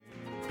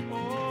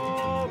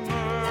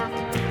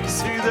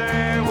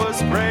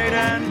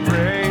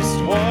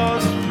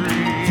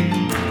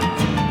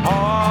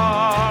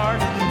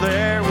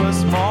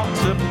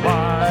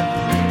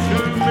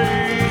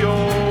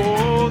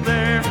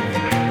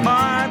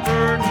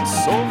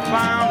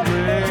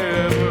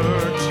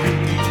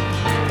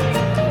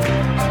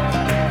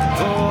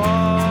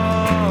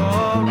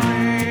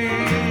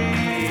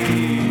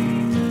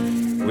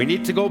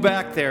to go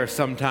back there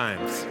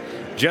sometimes,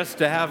 just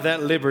to have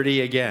that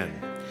liberty again.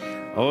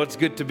 Oh, it's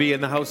good to be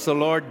in the house of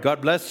the Lord.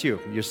 God bless you.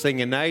 You're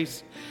singing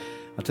nice.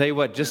 I'll tell you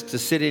what, just to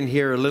sit in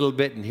here a little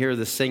bit and hear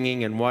the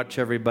singing and watch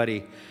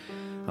everybody,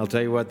 I'll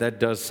tell you what,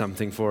 that does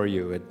something for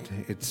you.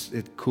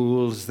 It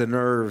cools the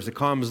nerves, it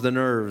calms the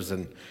nerves,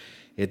 and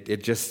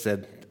it just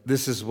said,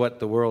 this is what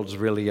the world's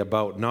really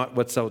about, not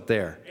what's out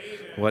there,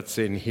 what's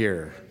in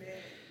here.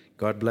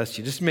 God bless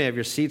you. Just may have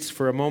your seats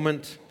for a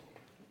moment.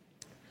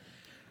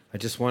 I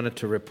just wanted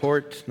to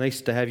report,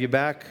 nice to have you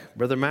back,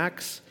 Brother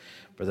Max.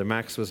 Brother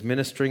Max was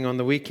ministering on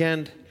the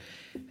weekend,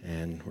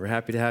 and we're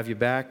happy to have you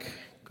back.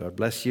 God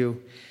bless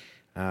you.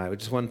 I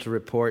just wanted to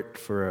report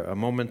for a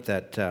moment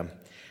that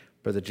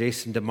Brother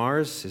Jason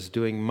DeMars is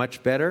doing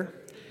much better.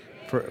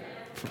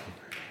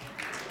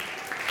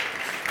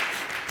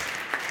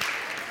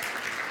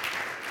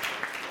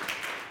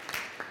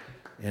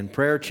 And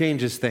prayer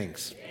changes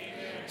things.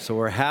 So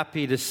we're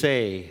happy to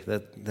say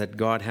that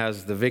God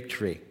has the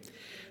victory.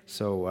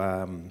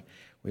 So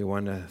we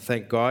want to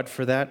thank God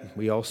for that.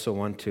 We also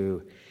want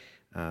to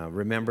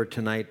remember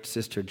tonight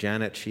Sister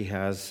Janet. She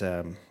has,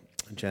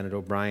 Janet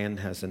O'Brien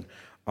has an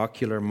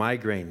ocular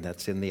migraine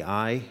that's in the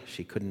eye.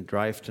 She couldn't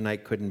drive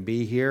tonight, couldn't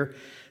be here.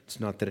 It's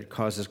not that it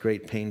causes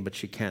great pain, but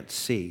she can't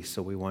see.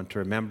 So we want to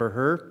remember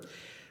her.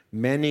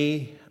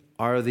 Many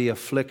are the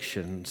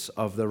afflictions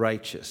of the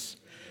righteous,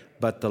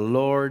 but the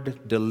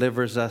Lord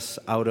delivers us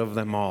out of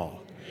them all.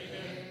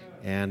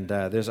 And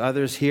there's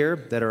others here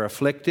that are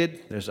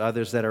afflicted. There's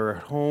others that are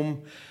at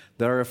home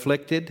that are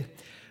afflicted.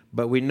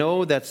 But we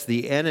know that's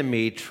the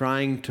enemy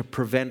trying to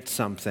prevent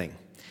something.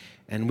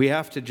 And we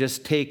have to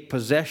just take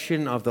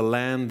possession of the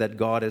land that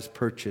God has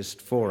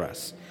purchased for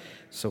us.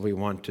 So we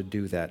want to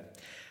do that.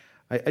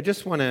 I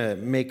just want to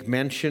make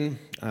mention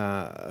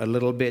a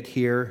little bit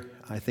here.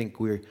 I think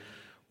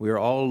we're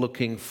all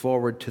looking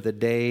forward to the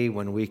day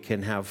when we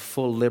can have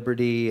full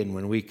liberty and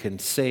when we can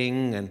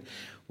sing and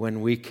when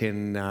we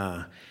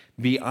can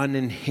be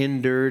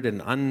unhindered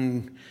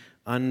and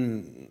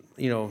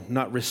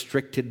not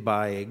restricted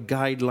by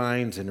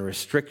guidelines and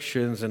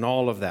restrictions and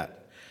all of that.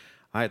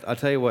 I'll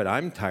tell you what,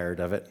 I'm tired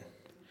of it.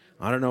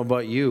 I don't know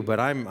about you, but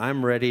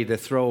I'm ready to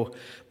throw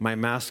my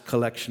mask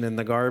collection in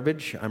the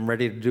garbage. I'm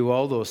ready to do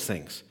all those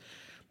things.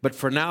 But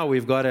for now,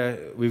 we've got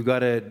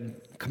to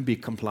be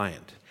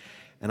compliant.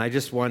 And I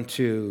just want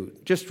to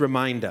just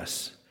remind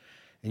us.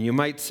 And you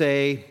might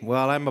say,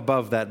 well, I'm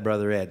above that,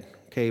 Brother Ed.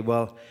 Okay,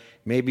 well,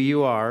 maybe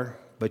you are,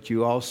 but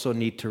you also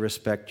need to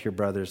respect your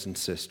brothers and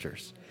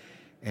sisters.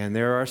 And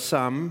there are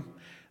some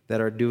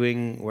that are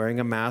wearing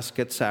a mask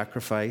at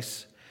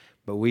sacrifice,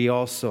 but we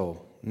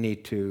also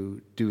need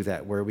to do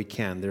that where we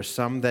can. There's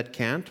some that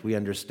can't. We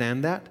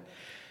understand that.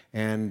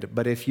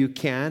 But if you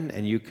can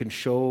and you can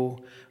show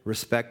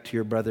respect to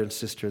your brother and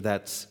sister,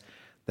 that's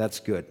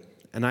good.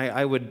 And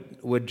I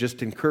would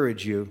just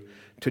encourage you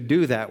to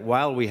do that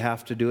while we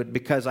have to do it,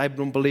 because I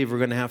don't believe we're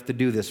going to have to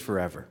do this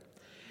forever.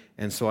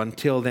 And so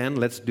until then,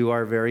 let's do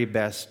our very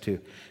best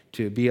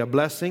to be a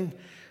blessing.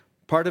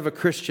 Part of a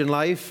Christian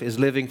life is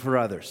living for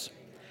others.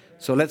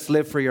 So let's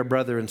live for your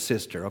brother and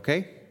sister,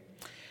 okay?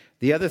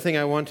 The other thing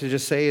I want to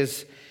just say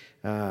is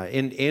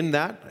in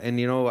that, and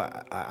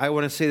I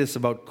want to say this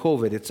about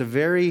COVID, it's a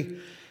very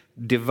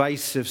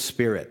divisive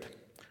spirit.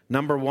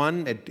 Number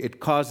one, it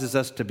causes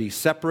us to be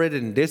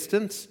separated in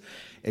distance.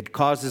 It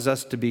causes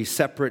us to be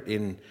separate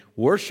in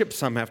worship.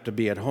 Some have to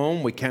be at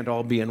home. We can't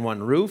all be in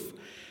one roof.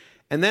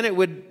 And then it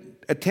would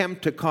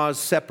attempt to cause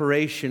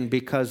separation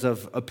because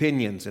of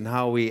opinions and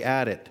how we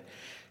add it.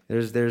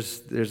 There's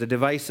a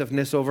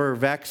divisiveness over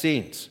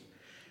vaccines.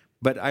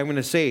 But I'm going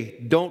to say,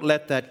 don't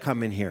let that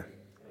come in here.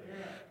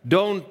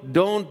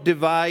 Don't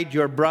divide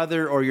your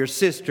brother or your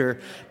sister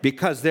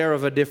because they're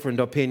of a different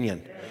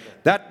opinion.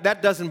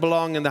 That doesn't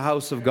belong in the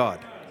house of God.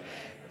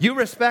 You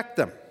respect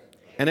them.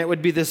 And it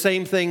would be the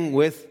same thing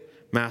with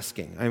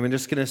masking. I'm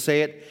just going to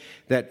say it,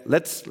 that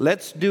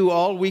let's do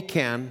all we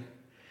can.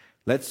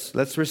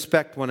 Let's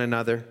respect one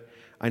another.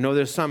 I know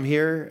there's some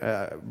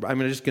here. I'm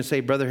just going to say,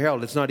 Brother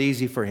Harold, it's not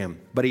easy for him,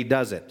 but he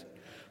does it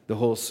the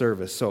whole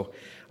service. So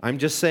I'm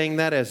just saying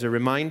that as a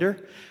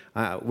reminder.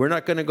 We're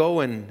not going to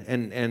go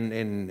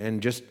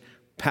and just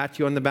pat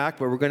you on the back,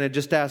 but we're going to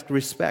just ask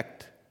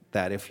respect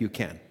that if you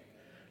can.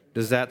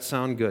 Does that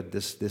sound good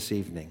this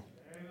evening?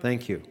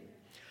 Thank you.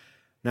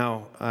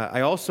 Now,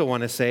 I also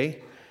want to say,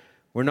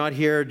 we're not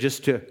here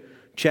just to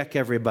check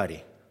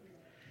everybody.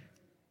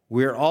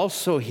 We're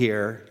also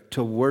here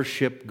to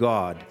worship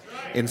God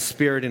in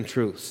spirit and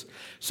truth.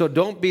 So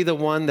don't be the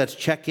one that's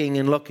checking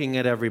and looking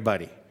at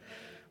everybody.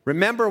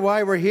 Remember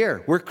why we're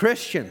here. We're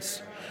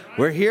Christians.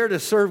 We're here to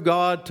serve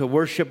God, to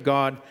worship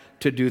God,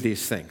 to do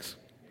these things.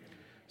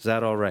 Is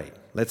that all right?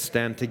 Let's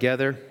stand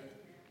together.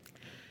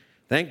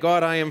 Thank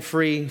God I am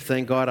free.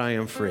 Thank God I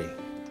am free.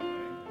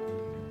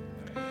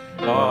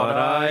 But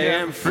I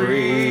am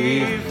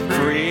free,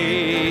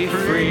 free,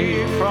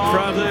 free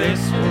from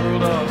this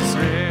world of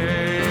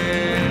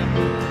sin.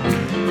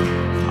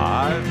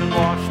 I've been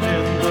washed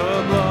in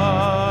the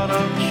blood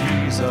of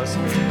Jesus.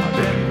 I've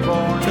been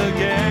born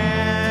again.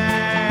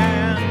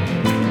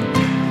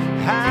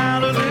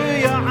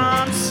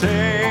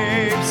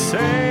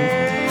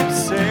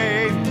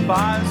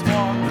 by His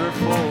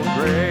wonderful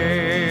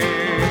grace.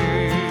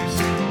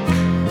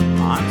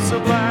 I'm so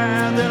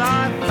glad that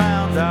I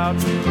found out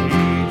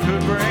He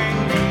could bring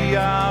me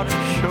out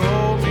and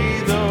show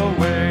me the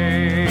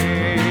way.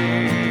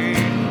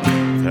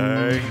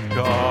 Thank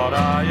God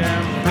I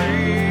am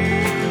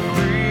free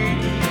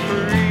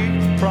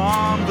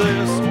from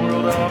this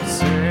world of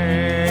sin.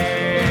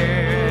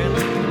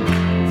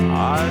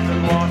 I've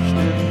been washed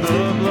in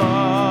the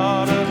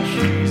blood of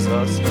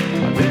Jesus.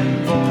 I've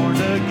been born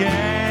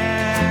again.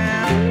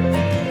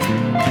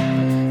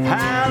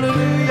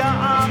 Hallelujah,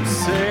 I'm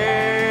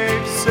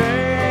saved,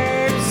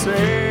 saved,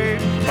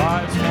 saved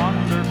by His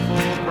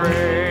wonderful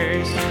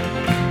grace.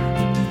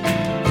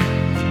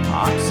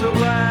 I'm so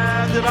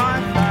glad that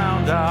I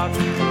found out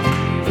He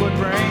would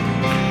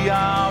bring me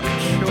out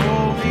and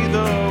show me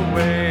the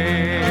way.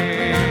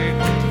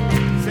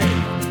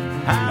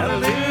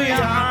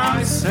 Hallelujah,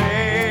 I'm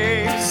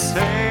saved,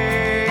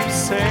 saved,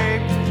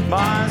 saved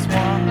by His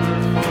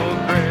wonderful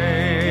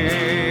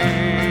grace.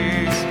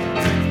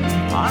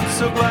 I'm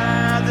so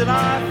glad that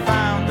I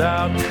found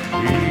out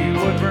He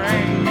would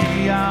bring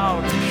me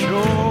out and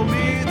show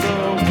me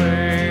the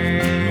way.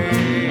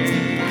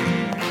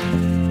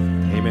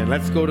 Amen.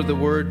 Let's go to the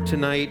Word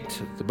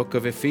tonight, the book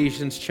of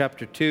Ephesians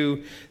chapter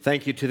 2.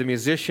 Thank you to the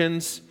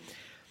musicians.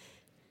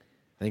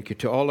 Thank you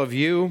to all of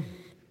you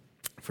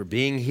for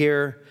being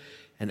here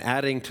and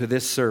adding to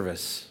this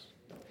service.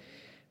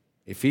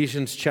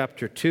 Ephesians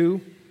chapter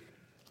 2.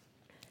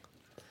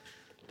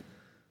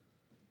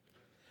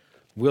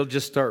 We'll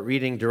just start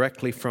reading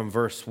directly from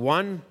verse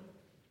 1.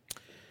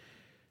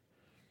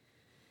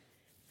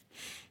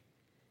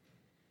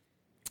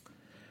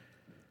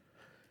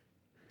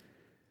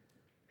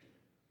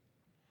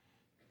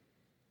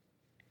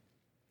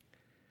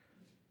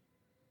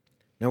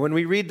 Now, when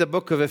we read the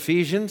book of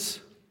Ephesians,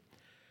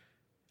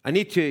 I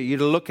need you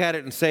to look at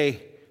it and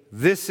say,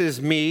 this is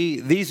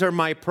me, these are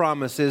my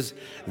promises,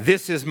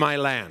 this is my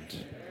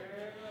land.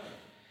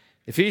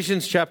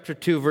 Ephesians chapter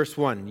 2, verse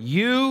 1.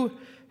 You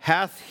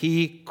hath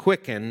He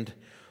quickened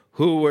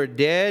who were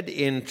dead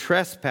in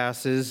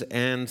trespasses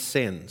and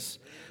sins,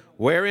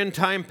 wherein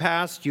time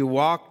past you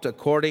walked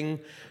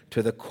according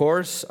to the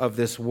course of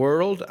this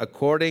world,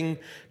 according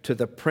to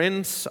the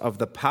prince of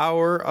the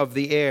power of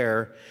the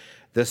air,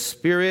 the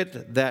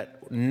spirit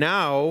that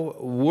now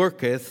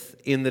worketh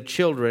in the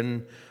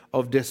children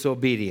of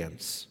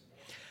disobedience,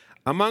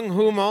 among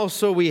whom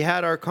also we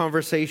had our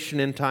conversation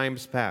in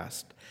times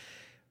past,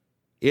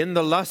 in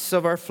the lusts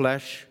of our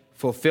flesh,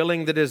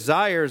 fulfilling the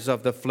desires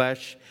of the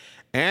flesh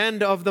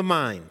and of the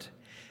mind,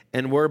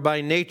 and were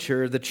by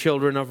nature the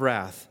children of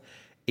wrath,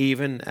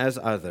 even as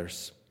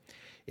others.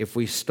 If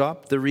we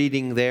stopped the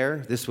reading there,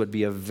 this would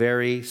be a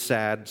very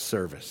sad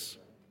service.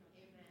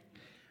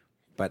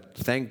 But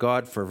thank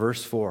God for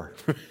verse 4.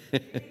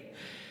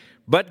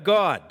 But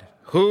God,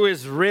 who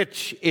is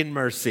rich in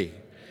mercy,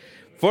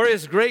 for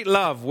His great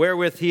love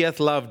wherewith He hath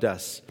loved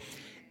us,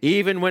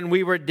 even when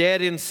we were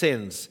dead in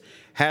sins,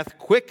 hath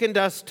quickened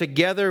us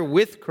together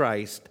with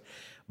Christ.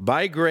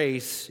 By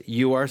grace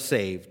you are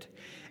saved.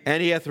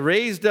 And He hath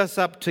raised us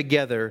up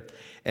together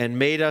and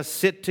made us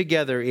sit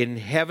together in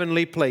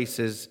heavenly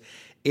places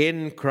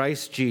in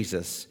Christ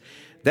Jesus,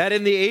 that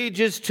in the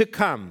ages to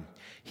come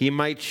He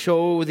might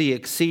show the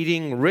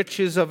exceeding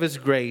riches of His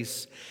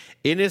grace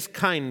in His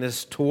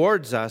kindness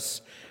towards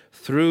us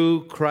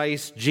through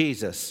Christ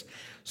Jesus.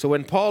 So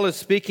when Paul is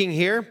speaking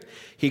here,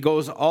 he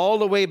goes all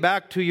the way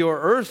back to your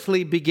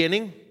earthly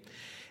beginning,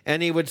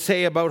 and he would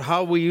say about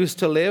how we used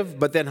to live,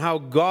 but then how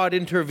God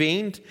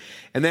intervened,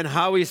 and then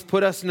how He's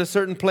put us in a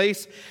certain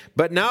place.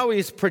 But now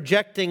he's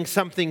projecting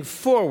something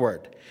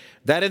forward,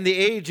 that in the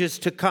ages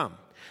to come.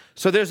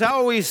 So there's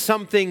always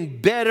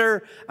something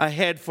better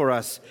ahead for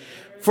us.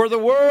 For the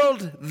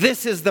world,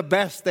 this is the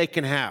best they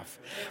can have.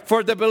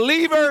 For the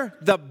believer,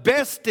 the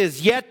best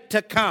is yet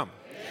to come.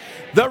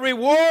 The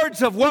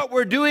rewards of what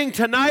we're doing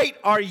tonight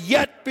are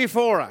yet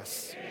before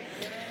us.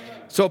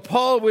 So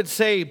Paul would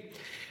say,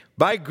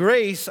 by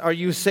grace are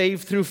you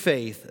saved through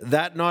faith,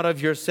 that not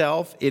of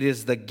yourself, it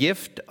is the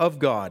gift of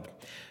God,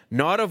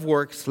 not of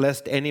works,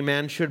 lest any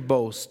man should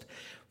boast.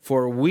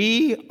 For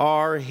we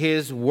are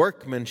His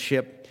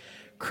workmanship,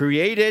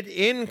 created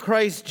in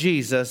Christ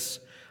Jesus,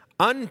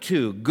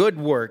 unto good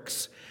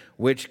works,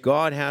 which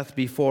God hath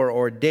before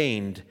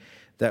ordained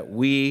that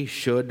we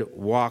should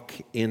walk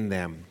in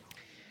them.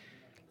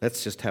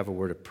 Let's just have a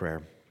word of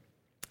prayer.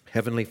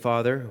 Heavenly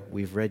Father,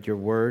 we've read your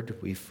word,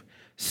 we've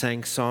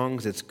sang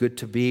songs. It's good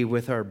to be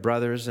with our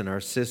brothers and our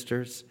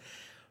sisters.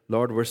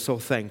 Lord, we're so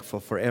thankful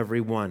for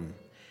everyone.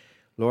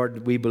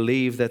 Lord, we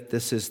believe that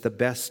this is the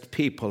best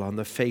people on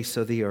the face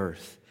of the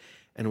earth,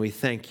 and we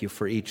thank you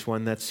for each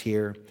one that's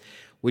here.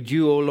 Would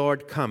you, O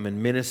Lord, come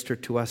and minister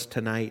to us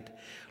tonight?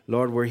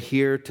 Lord, we're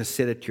here to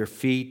sit at your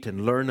feet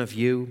and learn of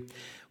you.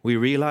 We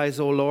realize,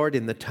 O Lord,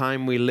 in the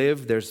time we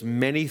live, there's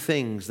many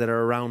things that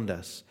are around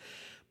us.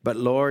 But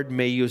Lord,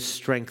 may you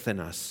strengthen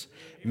us.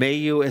 May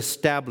you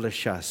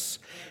establish us.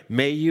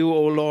 May you,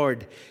 O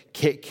Lord,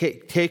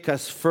 take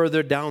us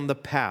further down the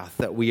path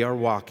that we are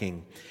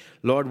walking.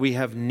 Lord, we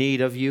have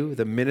need of you.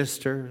 The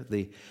minister,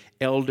 the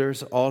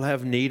elders all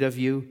have need of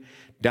you.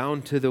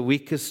 Down to the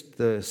weakest,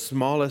 the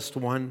smallest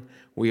one,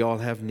 we all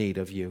have need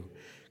of you.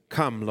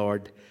 Come,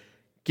 Lord,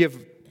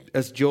 give,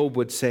 as Job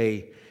would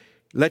say,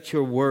 let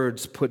your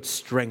words put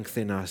strength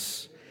in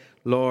us.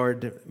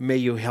 Lord, may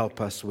you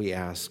help us, we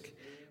ask.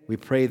 We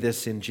pray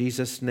this in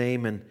Jesus'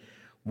 name, and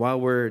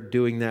while we're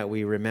doing that,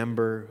 we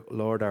remember,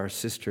 Lord, our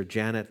sister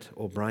Janet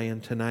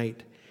O'Brien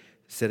tonight,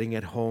 sitting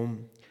at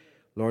home.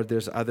 Lord,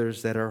 there's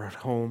others that are at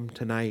home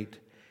tonight.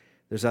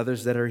 There's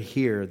others that are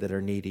here that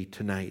are needy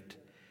tonight.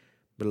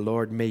 But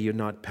Lord, may you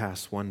not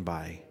pass one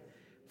by,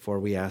 for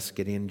we ask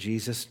it in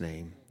Jesus'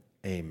 name.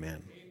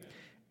 Amen.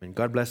 And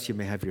God bless you. You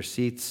may have your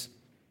seats.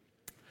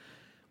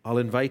 I'll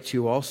invite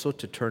you also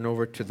to turn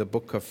over to the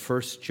book of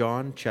 1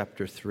 John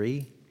chapter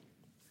 3.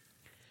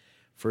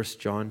 1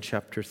 John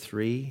chapter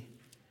 3.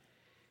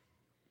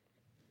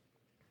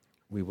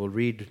 We will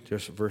read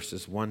just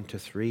verses 1 to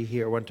 3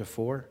 here, 1 to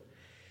 4.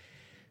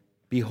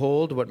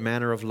 Behold, what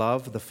manner of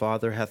love the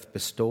Father hath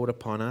bestowed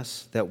upon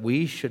us, that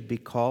we should be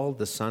called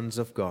the sons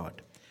of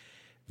God.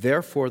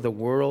 Therefore the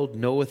world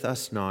knoweth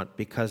us not,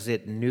 because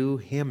it knew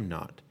him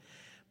not.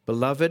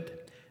 Beloved,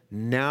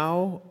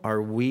 now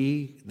are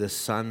we the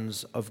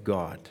sons of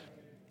God.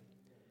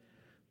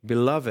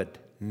 Beloved,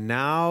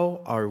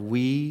 now are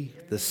we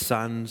the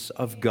sons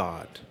of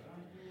God.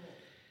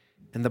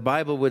 And the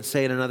Bible would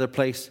say in another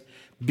place,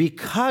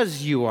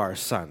 because you are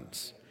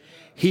sons,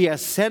 he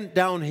has sent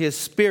down his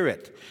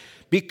Spirit.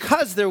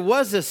 Because there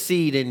was a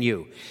seed in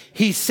you,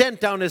 he sent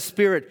down his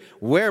Spirit,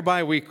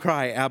 whereby we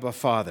cry, Abba,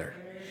 Father.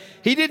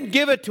 He didn't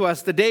give it to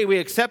us the day we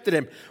accepted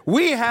him.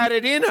 We had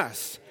it in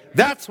us.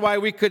 That's why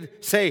we could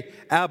say,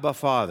 Abba,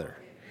 Father.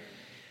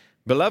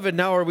 Beloved,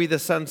 now are we the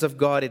sons of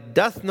God. It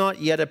doth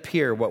not yet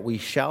appear what we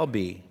shall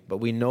be, but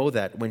we know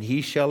that when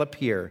he shall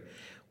appear,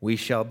 we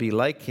shall be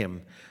like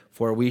him,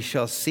 for we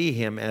shall see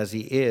him as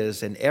he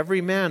is. And every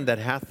man that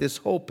hath this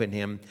hope in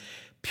him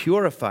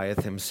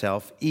purifieth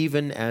himself,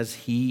 even as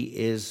he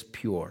is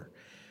pure.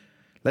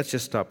 Let's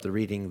just stop the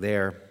reading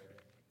there.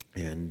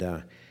 And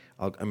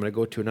I'm going to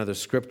go to another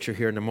scripture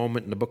here in a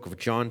moment in the book of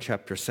John,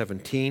 chapter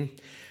 17.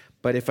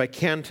 But if I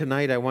can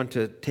tonight, I want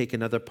to take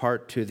another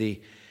part to the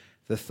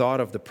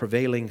thought of the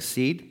prevailing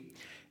seed.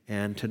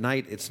 And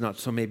tonight, it's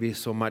not maybe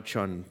so much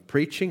on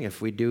preaching.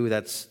 If we do,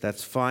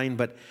 that's fine.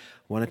 But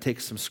I want to take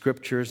some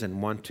scriptures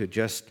and want to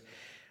just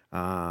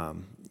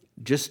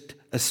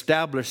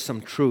establish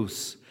some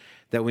truths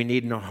that we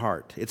need in our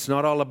heart. It's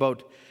not all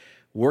about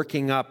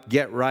working up,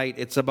 get right.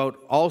 It's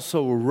about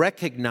also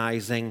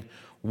recognizing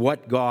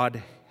what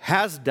God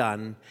has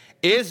done,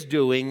 is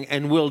doing,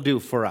 and will do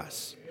for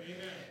us. Amen.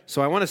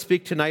 So I want to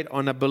speak tonight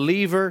on a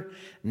believer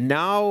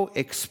now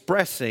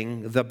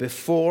expressing the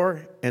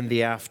before and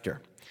the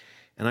after.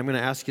 And I'm going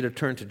to ask you to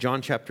turn to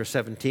John chapter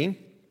 17.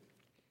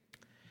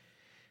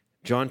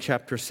 John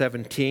chapter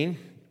 17.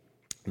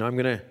 Now I'm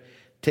going to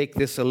take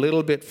this a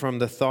little bit from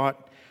the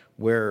thought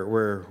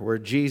where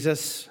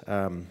Jesus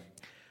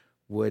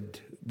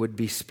would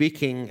be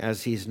speaking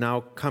as he's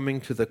now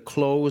coming to the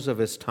close of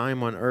his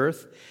time on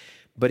earth.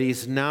 But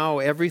he's now,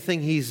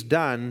 everything he's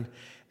done,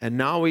 and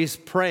now he's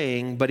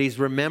praying, but he's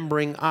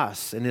remembering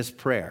us in his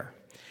prayer.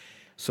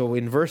 So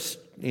in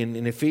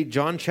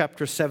John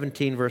chapter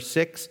 17, verse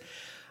 6,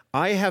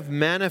 I have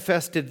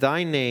manifested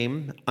thy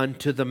name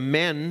unto the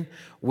men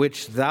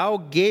which thou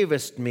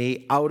gavest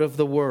me out of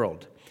the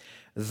world.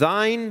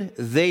 Thine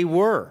they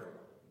were,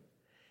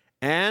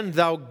 and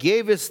thou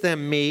gavest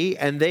them me,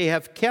 and they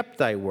have kept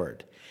thy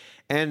word.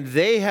 And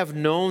they have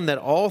known that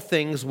all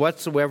things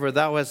whatsoever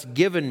thou hast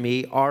given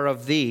me are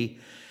of thee.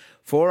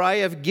 For I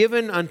have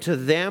given unto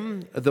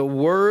them the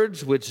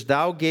words which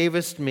thou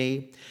gavest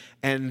me,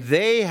 and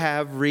they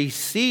have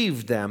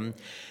received them,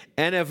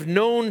 and have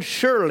known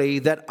surely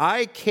that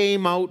I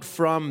came out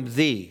from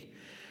thee.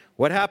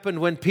 What happened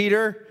when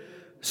Peter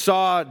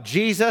saw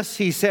Jesus?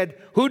 He said,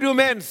 who do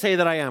men say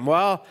that I am?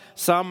 Well,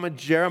 some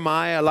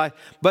Jeremiah,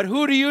 but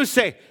who do you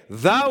say?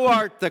 Thou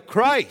art the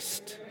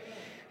Christ.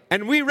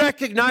 And we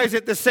recognize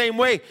it the same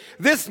way.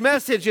 This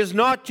message is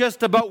not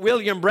just about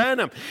William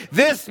Branham.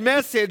 This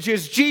message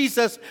is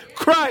Jesus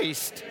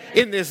Christ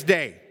in this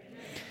day.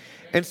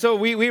 And so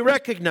we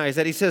recognize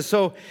that. He says,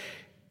 so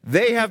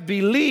they have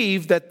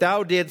believed that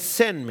thou didst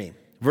send me.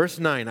 Verse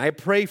 9, I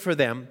pray for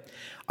them.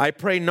 I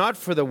pray not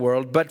for the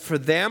world, but for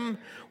them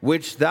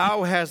which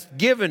thou hast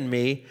given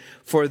me,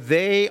 for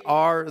they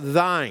are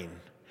thine.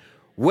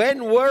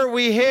 When were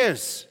we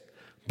his?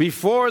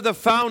 Before the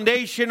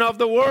foundation of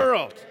the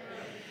world.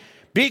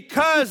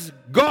 Because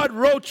God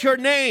wrote your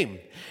name,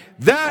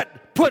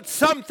 that put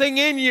something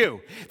in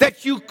you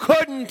that you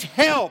couldn't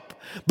help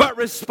but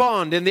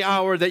respond in the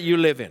hour that you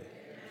live in.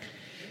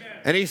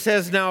 And he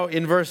says now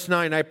in verse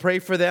 9, I pray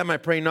for them, I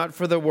pray not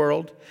for the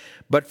world,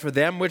 but for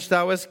them which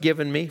thou hast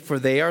given me, for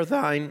they are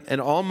thine, and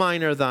all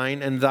mine are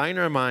thine, and thine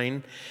are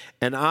mine,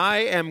 and I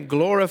am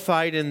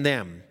glorified in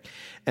them.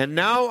 And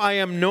now I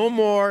am no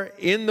more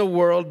in the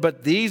world,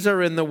 but these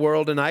are in the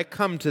world, and I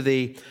come to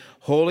thee.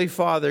 Holy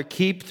Father,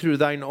 keep through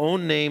thine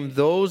own name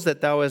those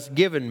that thou hast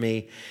given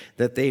me,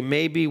 that they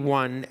may be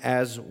one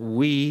as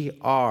we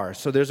are.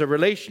 So there's a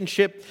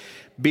relationship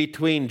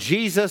between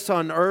Jesus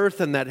on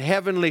earth and that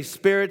heavenly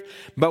Spirit,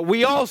 but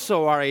we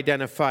also are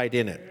identified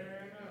in it.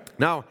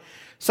 Now,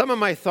 some of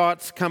my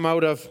thoughts come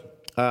out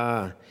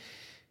of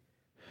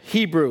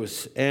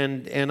Hebrews,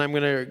 and I'm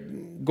going to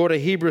go to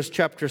Hebrews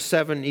chapter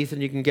 7.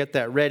 Ethan, you can get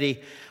that ready.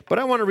 But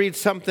I want to read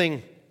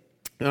something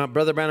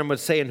Brother Branham would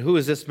say, and who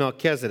is this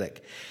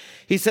Melchizedek?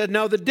 He said,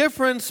 now the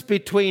difference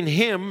between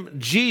him,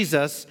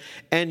 Jesus,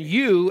 and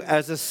you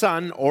as a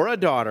son or a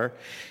daughter,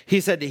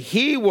 he said,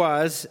 he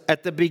was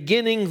at the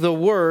beginning the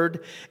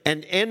Word,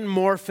 an en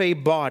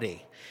morphe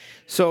body.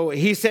 So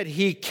he said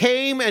he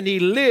came and he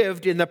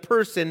lived in the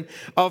person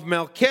of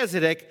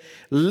Melchizedek.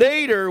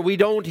 Later, we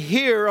don't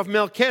hear of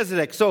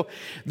Melchizedek. So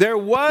there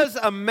was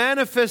a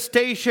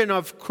manifestation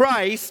of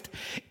Christ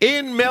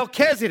in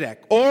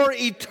Melchizedek, or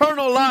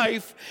eternal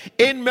life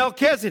in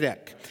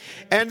Melchizedek.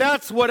 And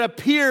that's what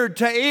appeared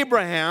to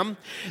Abraham.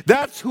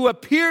 That's who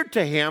appeared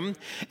to him.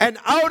 And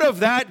out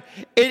of that,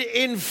 it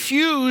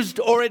infused,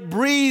 or it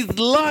breathed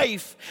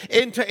life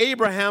into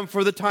Abraham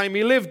for the time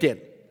he lived in.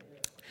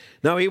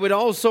 Now, he would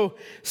also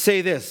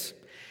say this.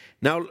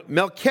 Now,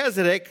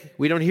 Melchizedek,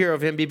 we don't hear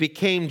of him, he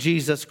became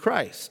Jesus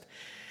Christ.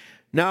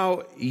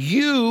 Now,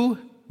 you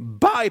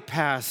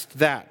bypassed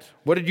that.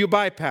 What did you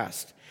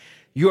bypass?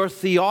 Your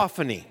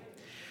theophany.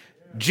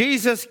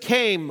 Jesus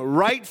came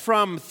right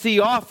from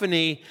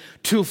theophany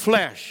to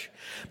flesh.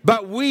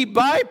 But we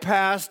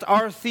bypassed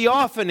our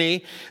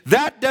theophany.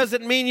 That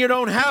doesn't mean you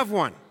don't have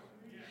one.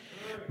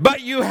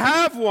 But you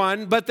have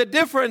one, but the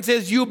difference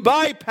is you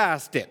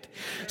bypassed it.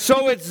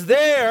 So it's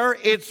there,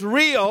 it's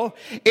real,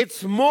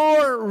 it's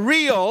more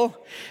real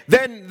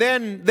than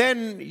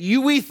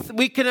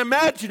we can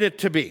imagine it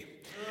to be.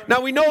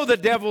 Now we know the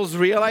devil's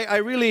real. I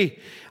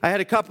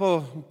had a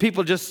couple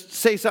people just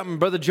say something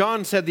Brother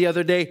John said the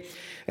other day,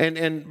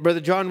 and Brother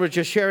John was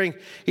just sharing.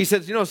 He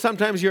says, you know,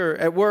 sometimes you're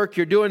at work,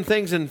 you're doing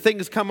things, and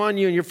things come on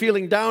you, and you're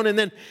feeling down, and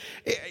then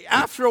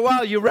after a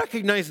while you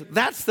recognize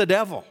that's the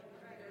devil.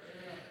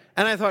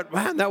 And I thought,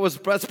 man,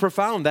 that's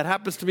profound. That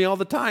happens to me all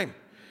the time.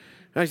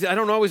 And I said, I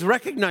don't always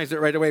recognize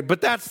it right away,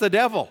 but that's the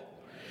devil.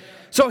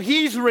 So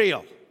he's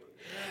real.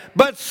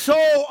 But so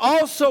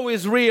also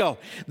is real.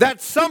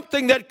 That's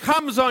something that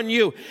comes on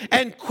you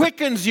and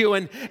quickens you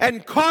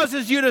and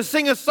causes you to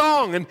sing a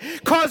song and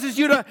causes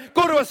you to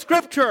go to a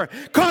scripture,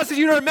 causes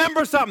you to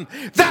remember something.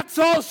 That's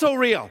also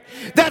real.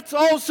 That's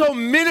also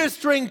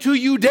ministering to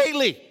you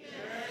daily.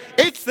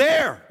 It's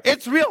there.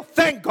 It's real.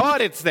 Thank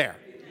God it's there.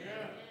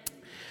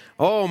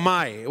 Oh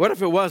my, what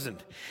if it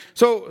wasn't?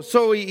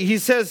 So he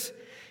says,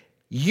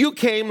 you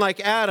came like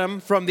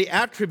Adam from the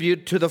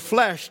attribute to the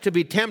flesh to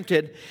be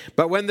tempted,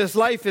 but when this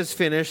life is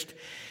finished,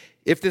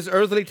 if this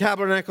earthly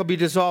tabernacle be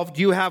dissolved,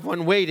 you have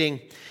one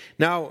waiting.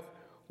 Now,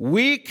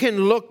 we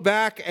can look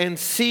back and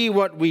see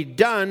what we've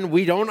done.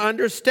 We don't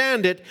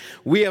understand it.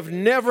 We have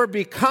never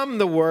become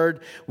the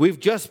Word. We've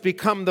just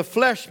become the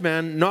flesh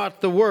man,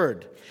 not the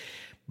Word.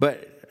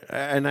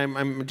 And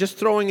I'm just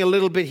throwing a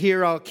little bit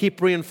here. I'll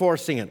keep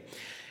reinforcing it.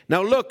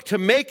 Now look, to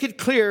make it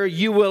clear,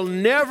 you will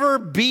never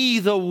be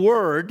the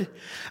Word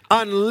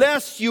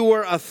unless you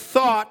were a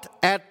thought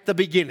at the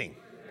beginning.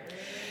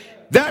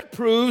 That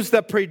proves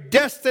the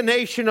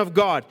predestination of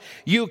God.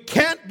 You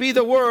can't be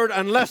the Word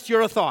unless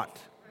you're a thought.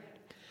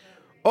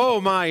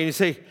 Oh my, and you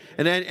say,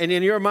 and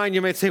in your mind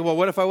you might say, well,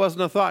 what if I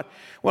wasn't a thought?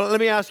 Well, let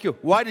me ask you,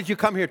 why did you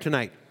come here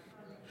tonight?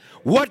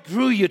 What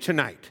drew you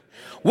tonight?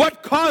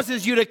 What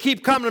causes you to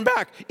keep coming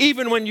back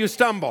even when you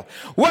stumble?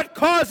 What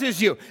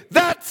causes you?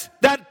 That's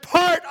that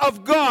part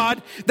of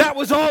God that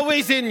was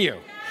always in you.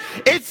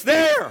 It's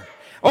there.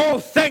 Oh,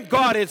 thank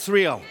God it's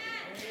real.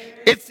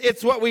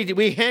 It's what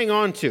we hang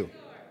on to.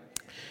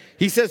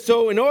 He says,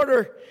 so in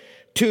order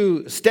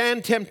to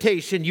stand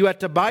temptation, you had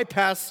to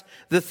bypass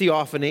the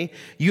theophany.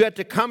 You had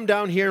to come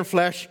down here in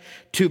flesh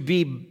to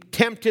be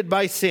tempted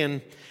by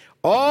sin.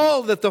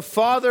 All that the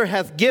Father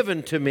hath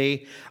given to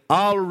me,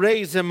 I'll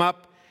raise him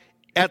up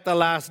at the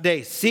last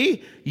day.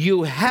 See,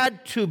 you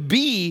had to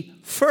be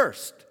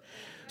first.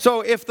 So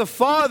if the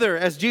Father,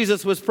 as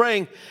Jesus was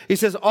praying, he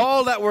says,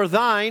 all that were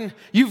thine,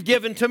 you've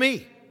given to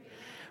me.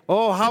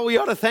 Oh, how we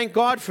ought to thank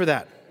God for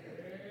that.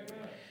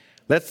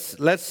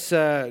 Let's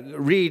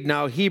read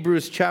now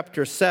Hebrews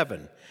chapter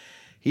 7.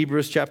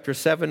 Hebrews chapter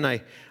 7.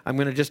 I'm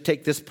going to just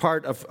take this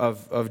part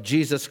of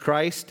Jesus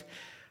Christ.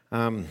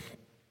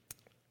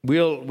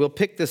 We'll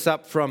pick this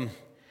up from,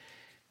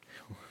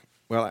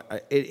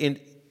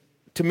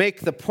 to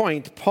make the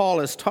point, Paul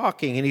is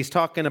talking, and he's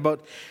talking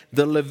about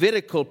the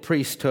Levitical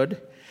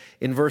priesthood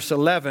in verse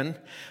 11.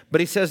 But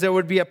he says there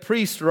would be a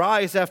priest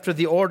rise after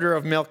the order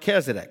of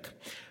Melchizedek.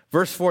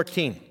 Verse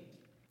 14.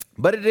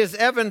 But it is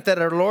evident that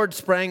our Lord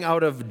sprang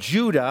out of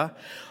Judah,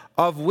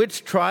 of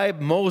which tribe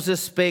Moses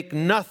spake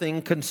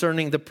nothing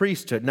concerning the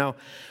priesthood. Now,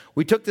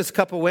 we took this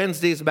couple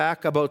Wednesdays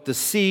back about the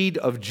seed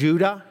of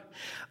Judah,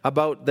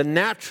 about the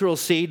natural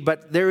seed,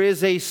 but there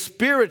is a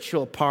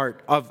spiritual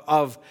part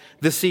of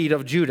the seed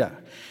of Judah.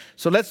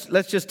 So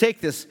let's just take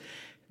this.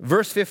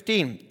 Verse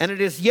 15, and it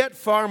is yet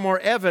far more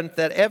evident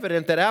that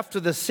after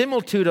the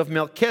similitude of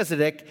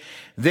Melchizedek,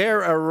 there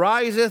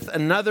ariseth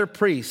another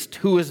priest,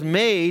 who is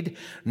made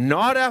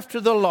not after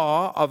the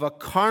law of a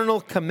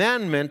carnal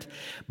commandment,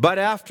 but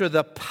after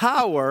the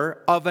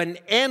power of an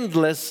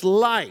endless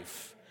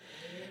life.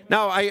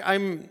 Now,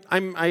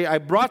 I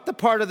brought the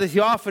part of the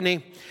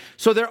theophany,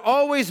 so there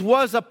always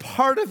was a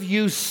part of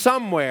you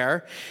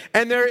somewhere,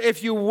 and there,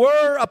 if you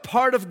were a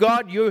part of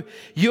God,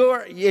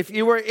 if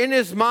you were in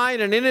His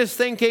mind and in His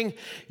thinking,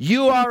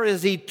 you are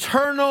as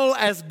eternal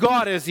as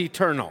God is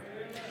eternal.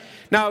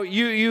 Now,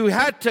 you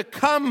had to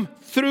come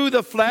through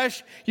the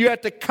flesh, you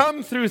had to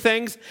come through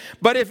things,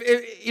 but if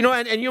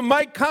and you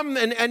might come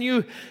and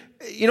you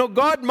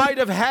God might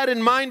have had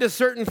in mind a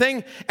certain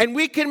thing, and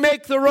we can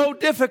make the road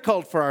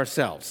difficult for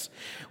ourselves.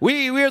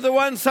 We're the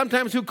ones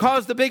sometimes who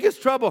cause the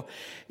biggest trouble.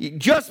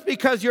 Just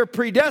because you're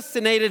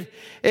predestinated,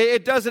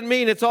 it doesn't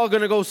mean it's all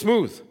going to go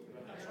smooth.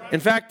 In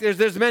fact,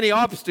 there's many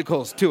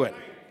obstacles to it.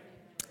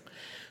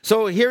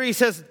 So here he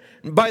says,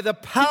 by the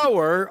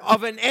power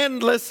of an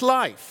endless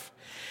life.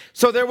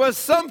 So there was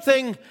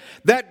something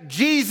that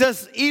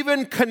Jesus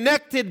even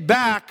connected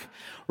back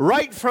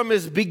right from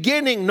his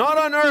beginning, not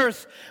on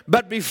earth,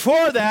 but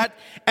before that,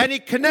 and he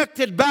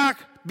connected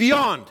back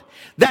beyond.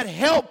 That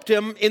helped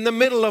him in the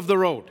middle of the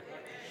road.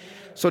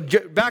 So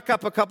back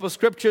up a couple of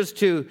scriptures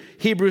to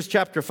Hebrews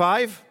chapter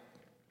 5.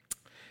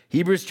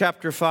 Hebrews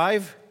chapter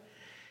 5.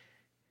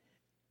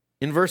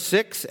 In verse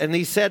 6, and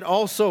he said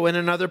also in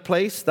another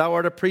place, thou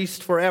art a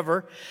priest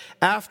forever,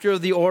 after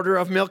the order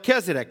of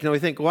Melchizedek. We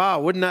think, wow,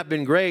 wouldn't that have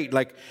been great?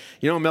 Like,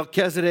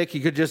 Melchizedek,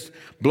 he could just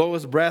blow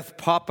his breath,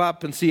 pop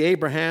up and see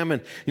Abraham,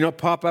 and,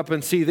 pop up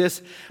and see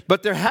this.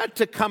 But there had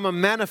to come a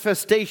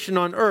manifestation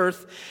on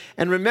earth.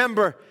 And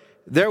remember,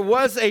 there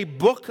was a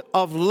book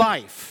of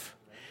life.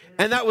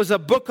 And that was a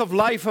book of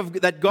life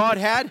that God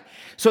had.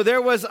 So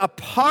there was a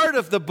part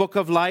of the book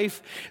of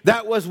life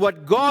that was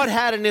what God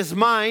had in his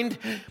mind.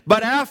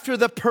 But after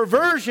the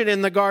perversion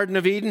in the Garden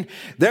of Eden,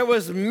 there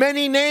was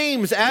many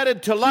names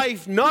added to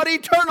life, not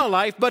eternal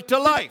life, but to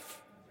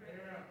life.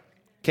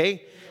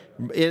 Okay?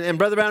 And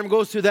Brother Branham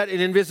goes through that in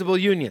Invisible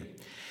Union.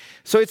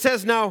 So it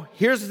says now,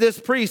 here's this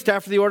priest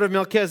after the order of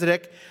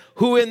Melchizedek,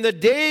 who in the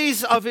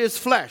days of his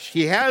flesh,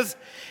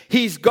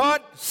 he's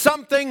got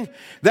something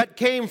that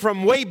came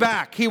from way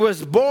back. He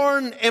was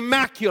born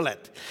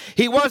immaculate.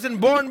 He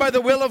wasn't born by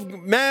the will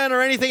of man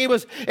or anything.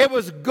 It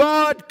was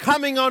God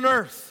coming on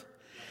earth.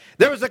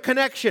 There was a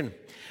connection.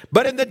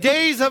 But in the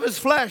days of his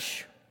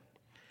flesh,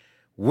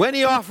 when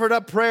he offered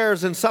up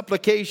prayers and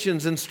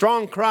supplications and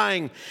strong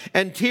crying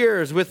and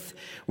tears with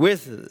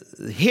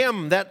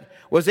him that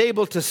was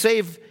able to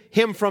save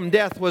him from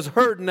death was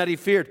heard and that he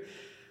feared.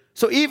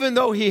 So even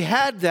though he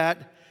had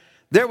that,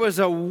 there was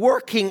a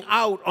working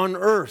out on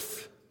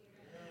earth.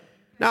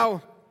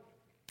 Now,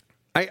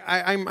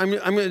 I'm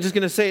just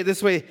going to say it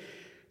this way.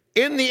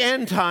 In the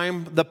end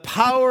time, the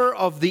power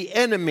of the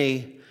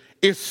enemy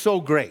is so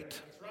great.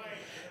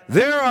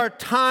 There are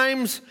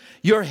times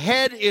your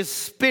head is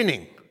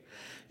spinning.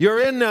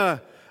 You're in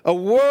a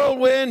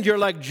whirlwind. You're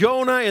like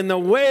Jonah in the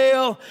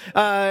whale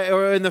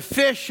or in the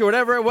fish or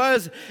whatever it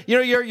was.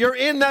 You're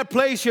in that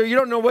place. You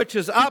don't know which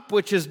is up,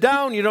 which is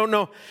down. You don't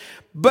know.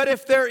 But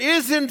if there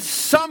isn't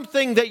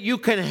something that you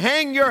can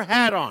hang your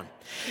hat on,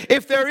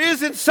 if there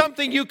isn't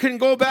something you can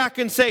go back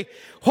and say,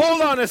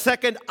 hold on a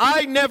second,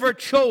 I never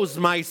chose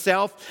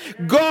myself.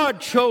 God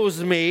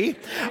chose me.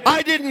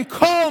 I didn't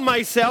call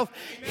myself.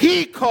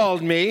 He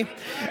called me.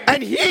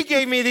 And He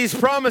gave me these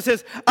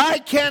promises. I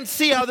can't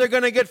see how they're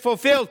going to get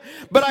fulfilled,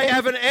 but I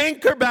have an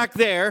anchor back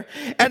there,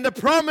 and the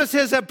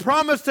promises have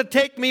promised to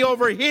take me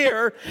over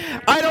here.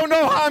 I don't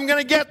know how I'm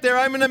going to get there.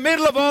 I'm in the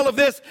middle of all of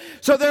this.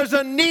 So there's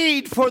a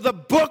need for the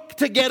book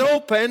to get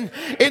open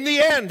in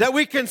the end, that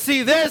we can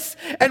see this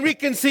and we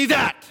can see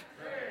that.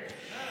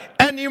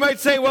 And you might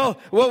say, well,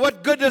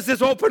 what good does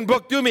this open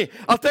book do me?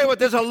 I'll tell you what,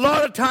 there's a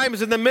lot of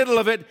times in the middle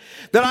of it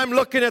that I'm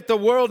looking at the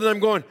world and I'm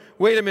going,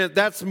 wait a minute,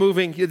 that's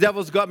moving. The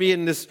devil's got me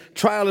in this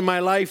trial in my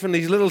life and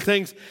these little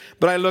things.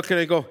 But I look and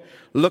I go,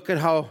 look at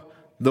how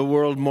the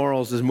world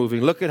morals is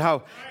moving. Look at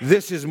how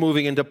this is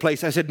moving into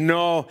place. I said,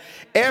 no,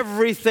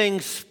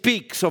 everything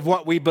speaks of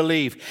what we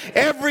believe.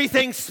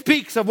 Everything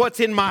speaks of what's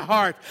in my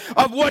heart,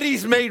 of what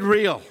He's made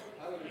real.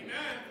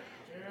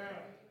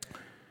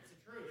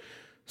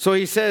 So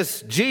he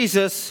says,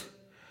 Jesus,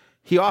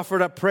 He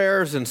offered up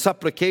prayers and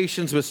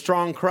supplications with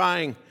strong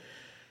crying.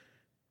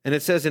 And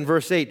it says in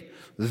verse 8,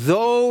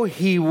 though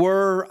He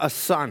were a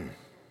son,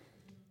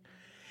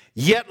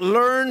 yet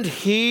learned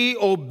He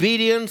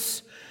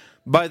obedience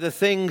by the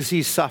things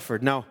He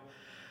suffered. Now,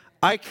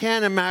 I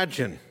can't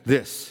imagine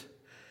this.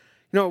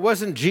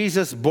 Wasn't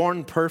Jesus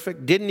born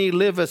perfect? Didn't He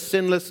live a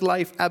sinless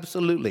life?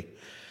 Absolutely.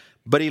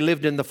 But He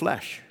lived in the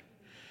flesh.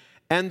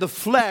 And the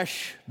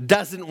flesh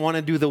doesn't want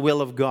to do the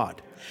will of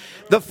God.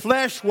 The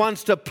flesh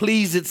wants to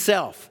please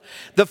itself.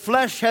 The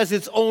flesh has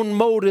its own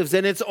motives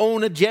and its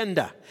own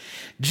agenda.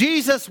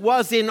 Jesus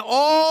was in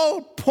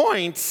all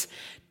points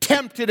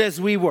tempted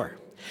as we were.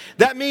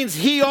 That means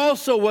he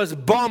also was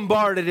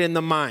bombarded in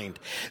the mind.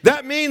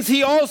 That means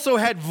he also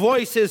had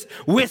voices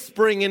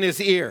whispering in his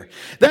ear.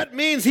 That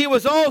means he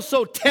was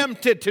also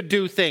tempted to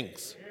do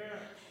things.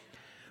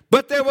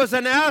 But there was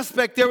an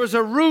aspect, there was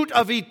a root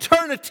of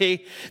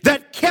eternity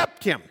that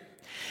kept him.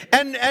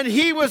 And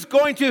he was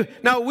going to,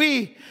 now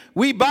we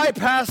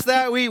bypassed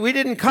that. We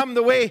didn't come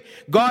the way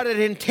God had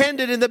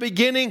intended in the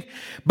beginning,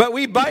 but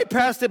we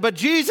bypassed it. But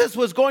Jesus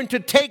was going to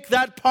take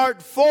that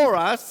part for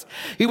us.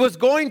 He was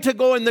going to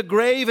go in the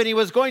grave, and he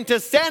was going to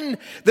send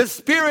the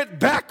Spirit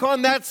back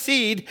on that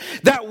seed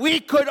that we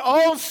could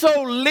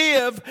also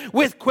live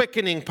with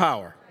quickening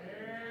power.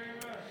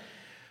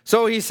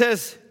 So he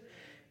says,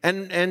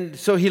 and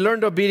so he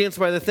learned obedience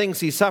by the things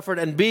he suffered,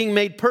 and being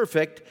made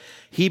perfect,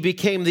 he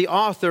became the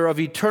author of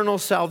eternal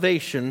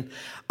salvation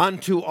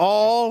unto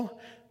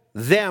all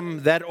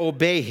them that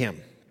obey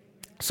him.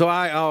 So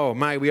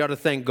we ought to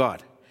thank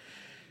God.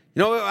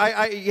 You know,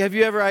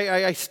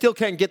 I still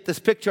can't get this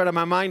picture out of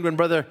my mind when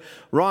Brother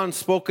Ron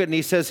spoke it, and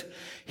he says,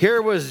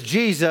 here was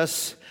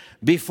Jesus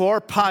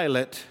before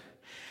Pilate,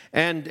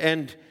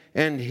 and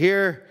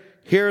here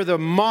the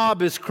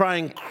mob is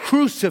crying,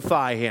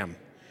 crucify him.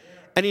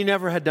 And he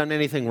never had done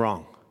anything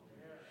wrong.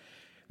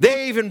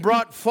 They even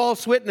brought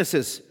false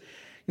witnesses.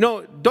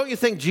 No, don't you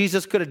think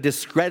Jesus could have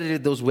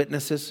discredited those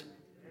witnesses?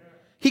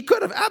 He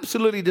could have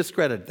absolutely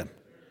discredited them.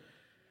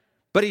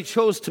 But he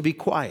chose to be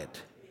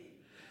quiet.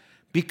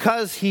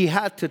 Because he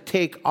had to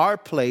take our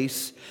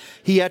place,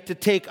 he had to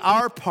take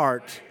our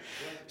part.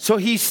 So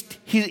he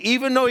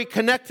even though he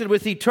connected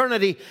with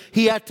eternity,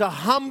 he had to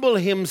humble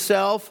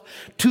himself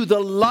to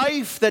the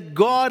life that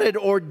God had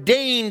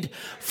ordained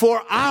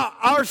for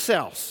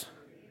ourselves.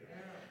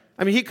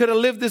 I mean, he could have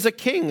lived as a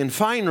king in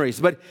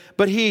fineries,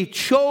 but he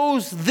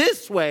chose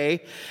this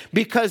way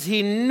because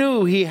he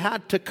knew he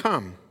had to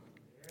come.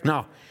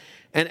 Now,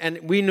 and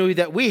we knew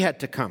that we had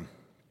to come.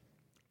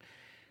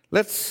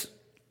 Let's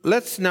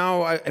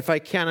now, if I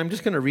can, I'm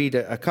just going to read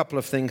a couple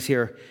of things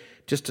here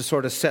just to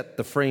sort of set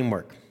the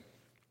framework.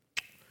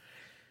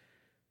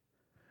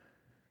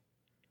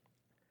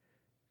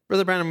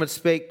 Brother Branham would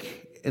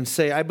speak and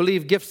say, I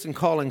believe gifts and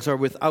callings are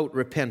without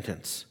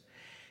repentance.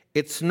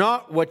 It's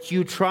not what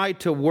you try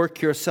to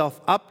work yourself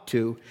up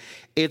to.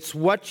 It's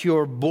what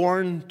you're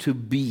born to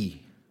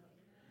be.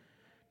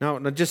 Now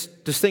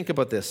just think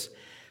about this.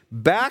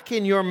 Back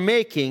in your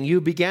making,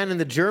 you began in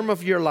the germ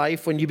of your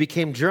life when you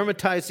became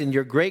germatized in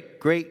your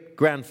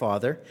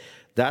great-great-grandfather.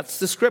 That's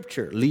the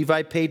scripture.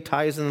 Levi paid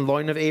tithes in the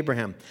loin of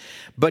Abraham.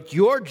 But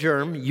your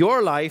germ,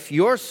 your life,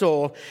 your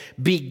soul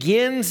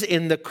begins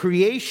in the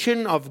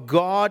creation of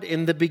God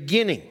in the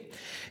beginning.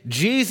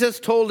 Jesus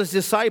told his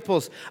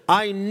disciples,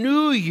 I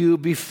knew you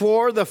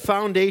before the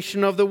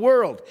foundation of the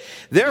world.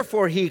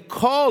 Therefore, he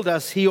called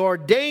us, he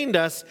ordained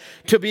us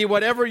to be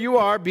whatever you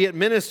are, be it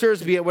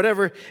ministers, be it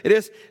whatever it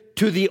is,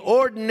 to the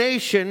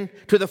ordination,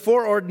 to the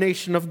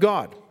foreordination of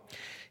God.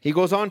 He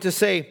goes on to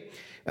say,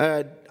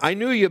 I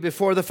knew you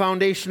before the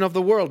foundation of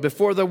the world.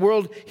 Before the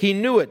world, he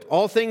knew it.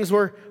 All things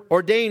were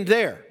ordained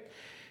there.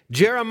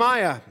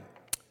 Jeremiah,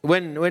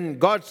 when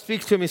God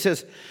speaks to him, he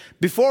says,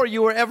 before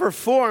you were ever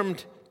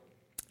formed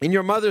in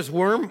your mother's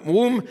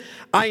womb,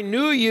 I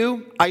knew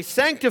you, I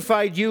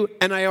sanctified you,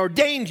 and I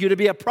ordained you to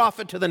be a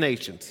prophet to the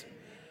nations.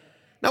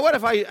 Now what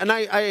if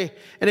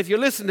and if you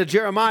listen to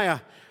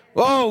Jeremiah,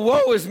 oh,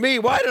 woe is me,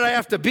 why did I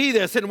have to be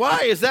this, and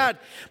why is that?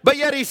 But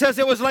yet he says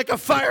it was like a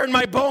fire in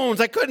my bones,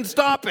 I couldn't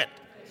stop it.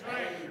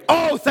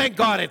 Oh, thank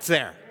God it's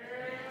there.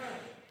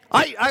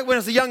 I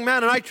was a young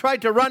man and I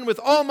tried to run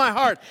with all my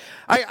heart.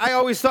 I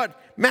always thought,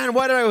 man,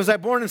 why was I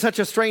born in such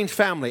a strange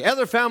family?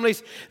 Other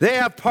families, they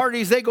have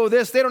parties, they go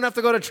this, they don't have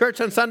to go to church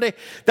on Sunday.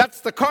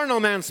 That's the carnal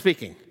man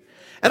speaking.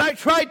 And I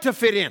tried to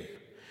fit in.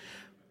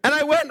 And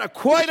I went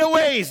quite a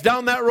ways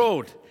down that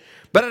road.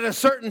 But at a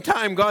certain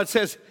time, God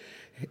says,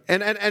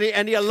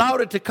 and he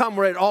allowed it to come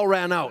where it all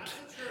ran out.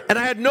 And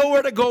I had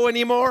nowhere to go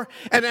anymore.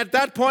 And at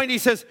that point, he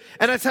says,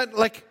 and I said,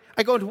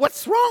 I go,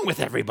 what's wrong with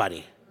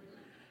everybody?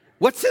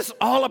 What's this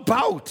all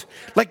about?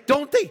 Like,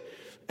 don't they?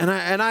 And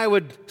I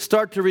would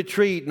start to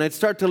retreat, and I'd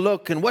start to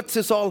look, and what's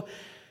this all?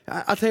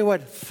 I'll tell you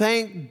what,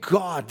 thank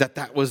God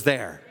that was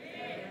there.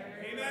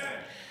 Amen.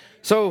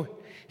 So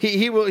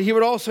he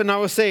would also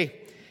now say,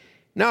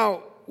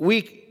 now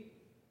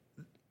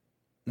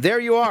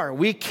there you are.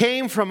 We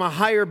came from a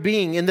higher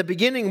being. In the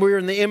beginning, we were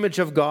in the image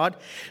of God.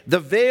 The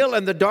veil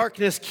and the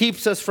darkness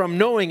keeps us from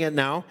knowing it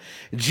now.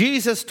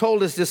 Jesus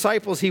told his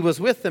disciples he was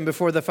with them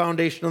before the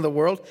foundation of the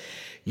world.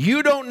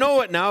 You don't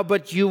know it now,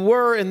 but you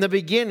were in the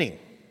beginning.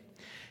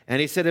 And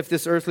he said, if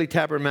this earthly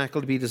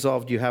tabernacle be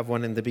dissolved, you have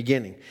one in the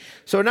beginning.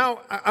 So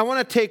now I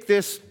want to take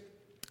this,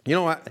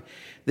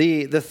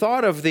 the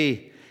thought of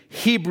the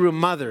Hebrew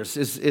mothers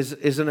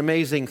is an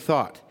amazing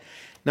thought.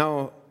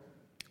 Now,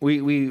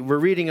 we were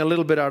reading a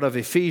little bit out of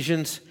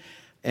Ephesians,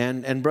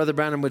 and Brother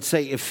Branham would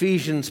say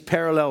Ephesians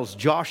parallels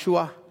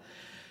Joshua.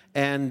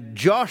 And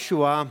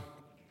Joshua,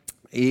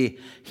 he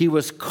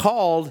was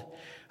called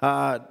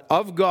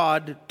of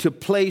God to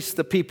place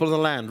the people in the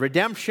land.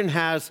 Redemption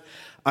has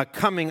a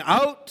coming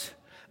out,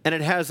 and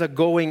it has a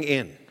going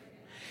in.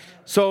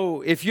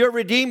 So if you're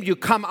redeemed, you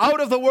come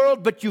out of the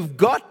world, but you've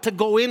got to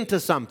go into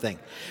something.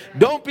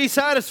 Don't be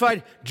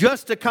satisfied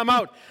just to come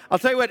out. I'll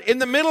tell you what, in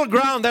the middle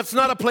ground, that's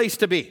not a place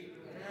to be.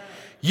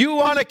 You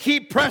want to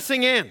keep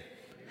pressing in.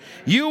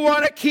 You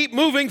want to keep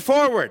moving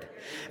forward.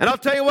 And I'll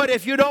tell you what,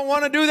 if you don't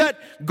want to do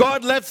that,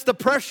 God lets the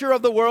pressure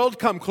of the world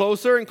come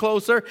closer and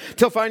closer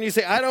till finally you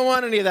say, I don't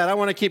want any of that. I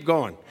want to keep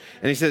going.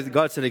 And he says,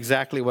 God said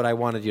exactly what I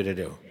wanted you to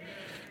do.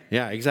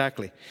 Yeah,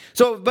 exactly.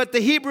 So, but the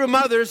Hebrew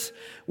mothers,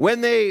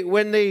 when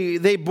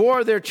they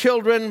bore their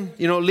children,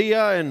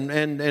 Leah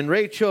and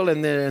Rachel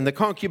and the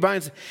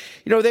concubines,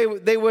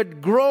 they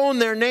would groan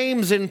their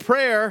names in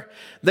prayer.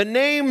 The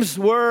names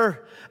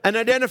were an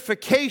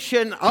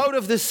identification out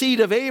of the seed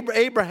of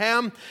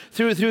Abraham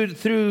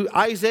through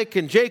Isaac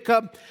and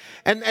Jacob,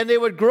 and they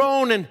would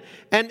groan,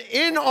 and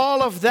in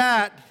all of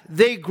that,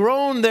 they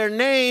groaned their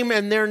name,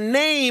 and their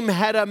name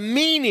had a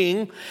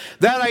meaning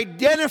that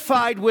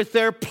identified with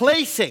their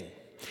placing.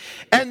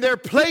 And their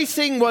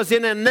placing was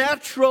in a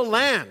natural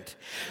land.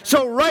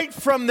 So right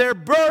from their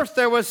birth,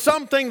 there was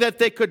something that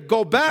they could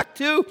go back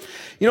to.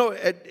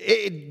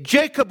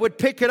 Jacob would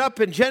pick it up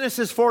in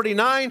Genesis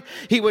 49.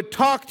 He would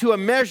talk to a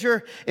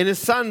measure in his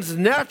sons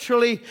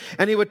naturally,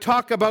 and he would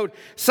talk about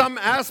some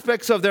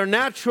aspects of their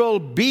natural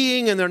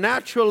being and their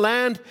natural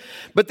land.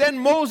 But then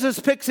Moses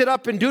picks it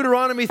up in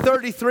Deuteronomy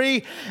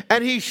 33,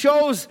 and he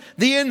shows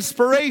the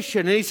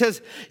inspiration. And he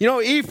says,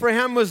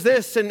 Ephraim was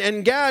this,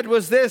 and Gad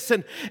was this,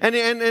 and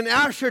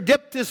Asher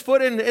dipped his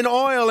foot in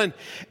oil, and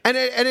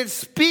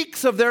it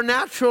speaks of their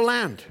natural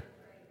land.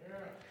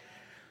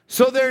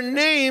 So their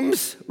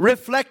names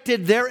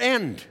reflected their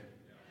end.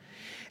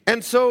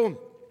 And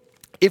so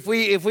if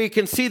we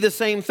can see the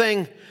same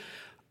thing,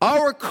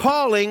 our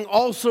calling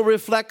also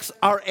reflects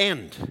our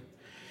end.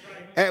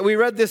 We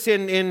read this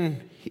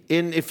in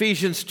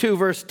Ephesians 2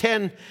 verse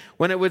 10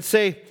 when it would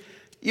say,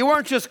 you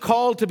weren't just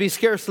called to be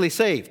scarcely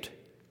saved.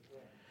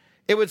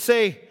 It would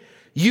say,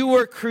 you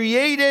were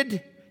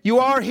created, you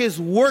are his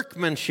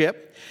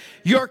workmanship.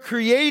 You're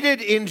created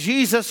in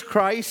Jesus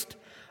Christ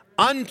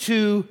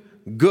unto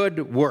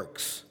good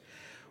works,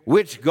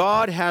 which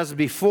God has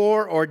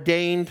before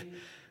ordained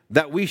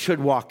that we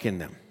should walk in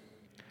them.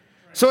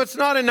 So it's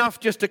not enough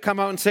just to come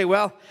out and say,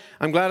 well,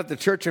 I'm glad at the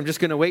church, I'm just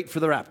going to wait for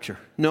the rapture.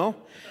 No,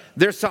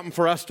 there's something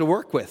for us to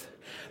work with.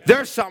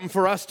 There's something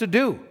for us to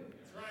do.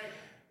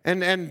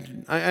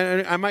 And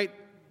I might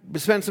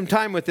spend some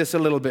time with this a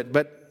little bit,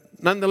 but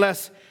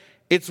nonetheless,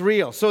 it's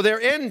real. So they're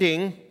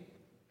ending.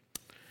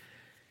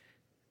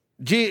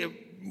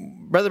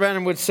 Brother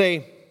Branham would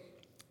say,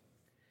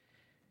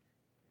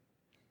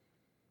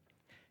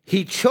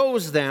 he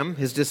chose them,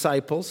 his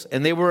disciples,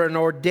 and they were an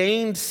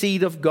ordained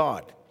seed of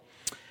God.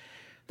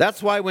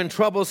 That's why when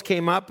troubles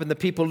came up and the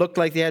people looked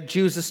like they had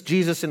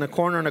Jesus in a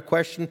corner on a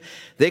question,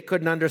 they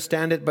couldn't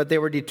understand it, but they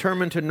were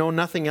determined to know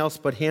nothing else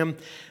but him.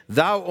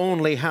 Thou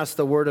only hast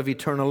the word of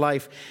eternal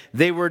life.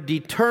 They were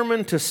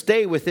determined to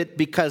stay with it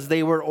because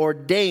they were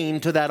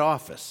ordained to that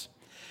office.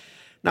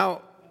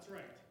 Now,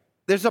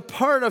 there's a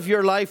part of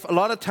your life, a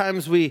lot of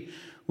times we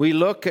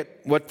look at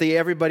what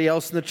everybody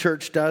else in the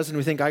church does and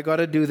we think, I got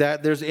to do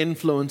that. There's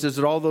influences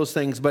and all those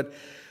things. But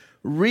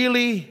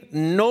really,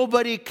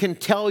 nobody can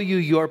tell you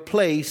your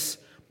place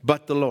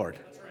but the Lord.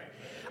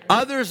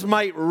 Others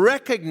might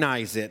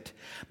recognize it,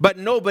 but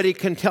nobody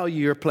can tell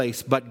you your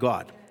place but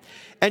God.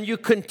 And you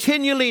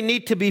continually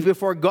need to be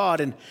before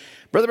God. And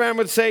Brother Branham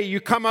would say, you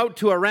come out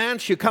to a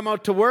ranch, you come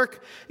out to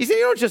work. He said,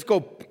 you don't just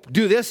go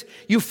do this.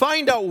 You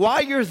find out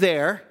why you're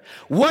there,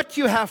 what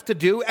you have to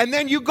do, and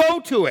then you go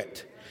to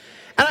it.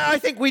 And I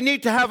think we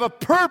need to have a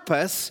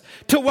purpose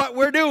to what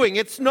we're doing.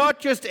 It's not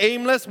just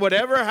aimless,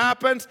 whatever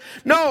happens.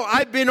 No,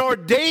 I've been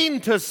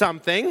ordained to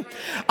something.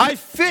 I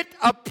fit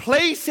a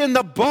place in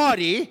the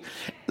body.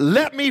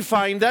 Let me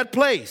find that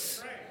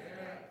place.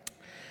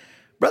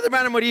 Brother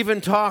Branham would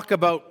even talk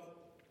about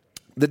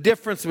the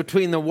difference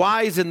between the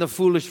wise and the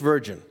foolish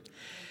virgin.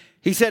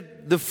 He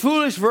said the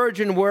foolish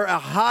virgin were a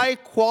high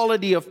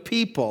quality of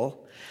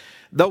people.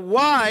 The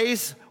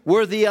wise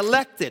were the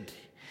elected.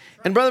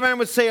 And Brother Branham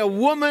would say a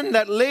woman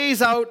that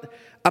lays out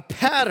a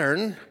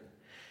pattern,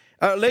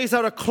 lays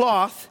out a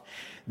cloth,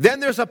 then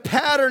there's a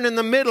pattern in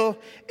the middle.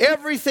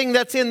 Everything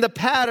that's in the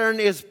pattern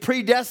is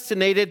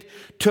predestinated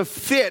to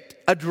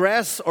fit a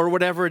dress or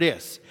whatever it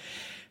is.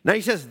 Now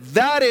he says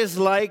that is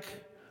like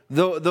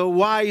the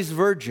wise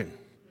virgin.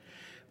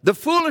 The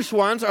foolish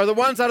ones are the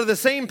ones out of the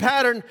same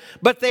pattern,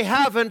 but they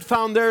haven't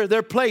found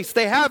their place.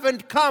 They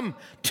haven't come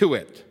to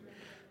it.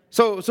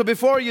 So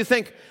before you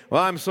think,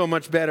 well, I'm so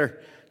much better,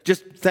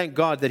 just thank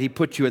God that he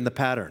put you in the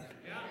pattern.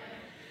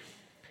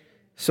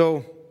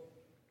 So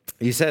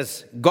he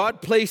says,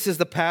 God places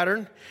the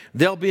pattern.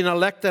 There'll be an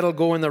elect that'll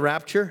go in the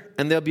rapture,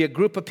 and there'll be a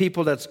group of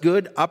people that's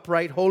good,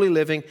 upright, holy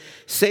living,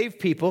 saved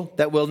people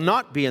that will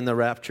not be in the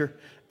rapture,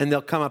 and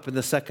they'll come up in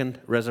the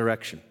second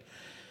resurrection.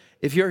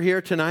 If you're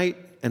here tonight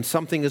and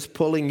something is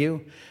pulling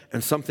you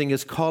and something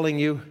is calling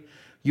you,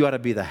 you ought to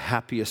be the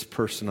happiest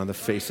person on the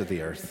face of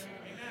the earth.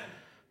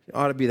 You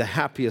ought to be the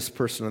happiest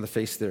person on the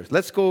face of the earth.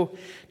 Let's go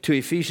to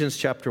Ephesians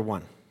chapter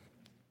 1.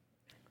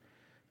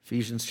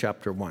 Ephesians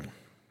chapter 1.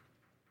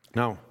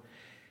 Now,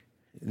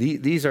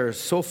 these are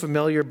so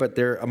familiar, but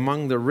they're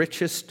among the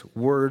richest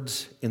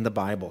words in the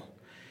Bible.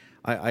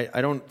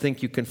 I don't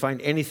think you can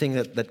find anything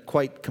that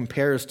quite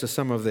compares to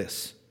some of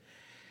this.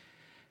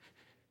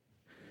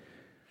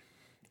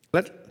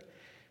 Let's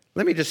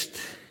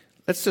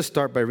just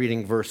start by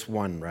reading verse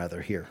 1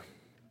 rather here.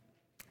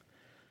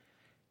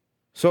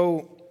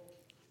 So,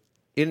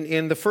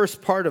 in the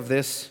first part of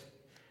this,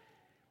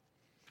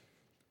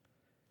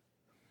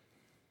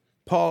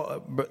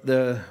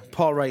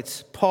 Paul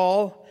writes,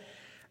 Paul,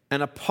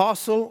 an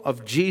apostle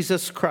of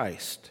Jesus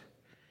Christ,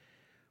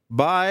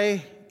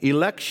 by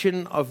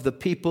election of the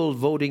people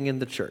voting in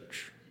the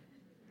church.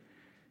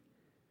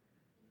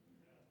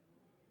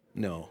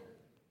 No.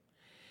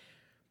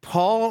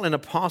 Paul, an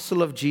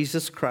apostle of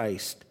Jesus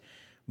Christ,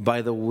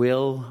 by the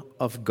will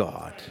of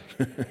God.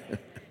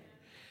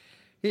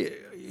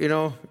 You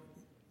know,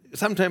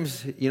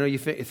 sometimes, you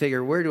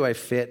figure, where do I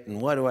fit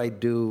and what do I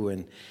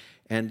do?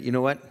 And you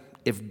know what?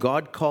 If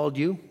God called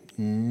you,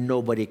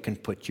 nobody can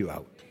put you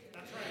out.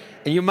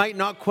 And you might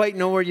not quite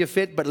know where you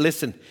fit, but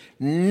listen,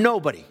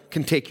 nobody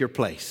can take your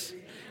place.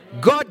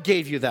 God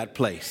gave you that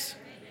place.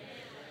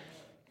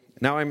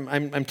 Now,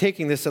 I'm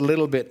taking this a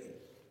little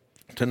bit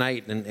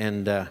tonight,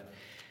 and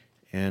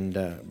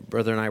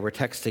brother and I were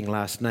texting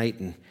last night,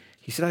 and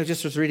he said, I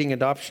just was reading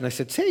adoption. I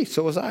said, hey,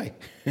 so was I.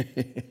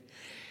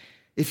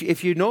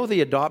 If you know the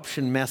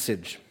adoption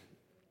message,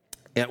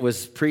 it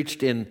was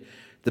preached in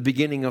the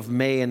beginning of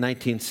May in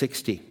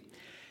 1960.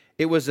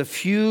 It was a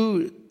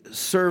few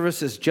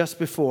services just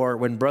before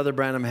when Brother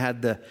Branham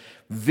had the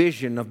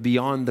vision of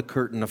beyond the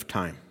curtain of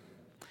time.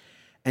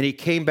 And he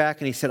came back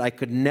and he said, I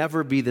could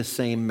never be the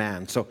same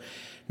man. So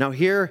now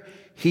here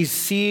he's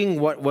seeing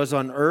what was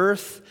on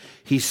earth.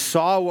 He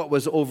saw what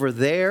was over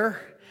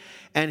there.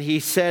 And he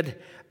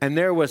said, and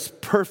there was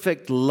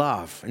perfect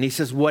love. And he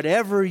says,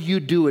 whatever you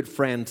do it,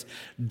 friends,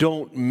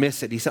 don't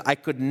miss it. He said, I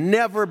could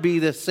never be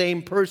the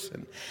same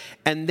person.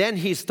 And then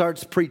he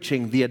starts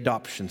preaching the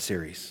adoption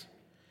series.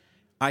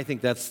 I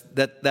think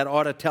that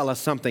ought to tell us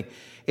something.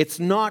 It's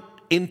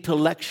not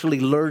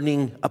intellectually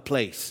learning a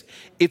place.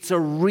 It's a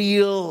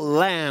real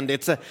land.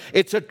 It's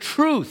a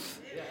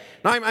truth.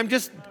 Now,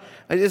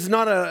 it's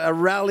not a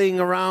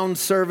rallying around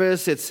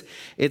service.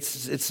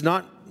 It's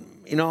not,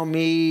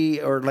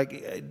 me or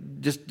like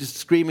just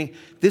screaming.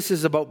 This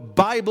is about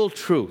Bible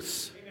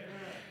truths.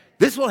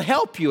 This will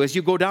help you as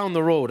you go down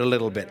the road a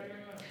little bit.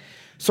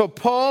 So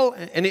Paul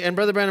and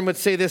Brother Branham would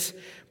say this,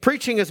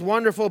 preaching is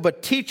wonderful,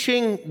 but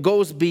teaching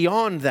goes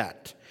beyond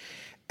that.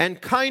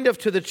 And kind of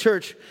to the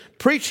church,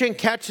 preaching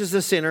catches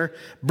the sinner,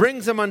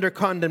 brings him under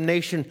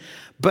condemnation,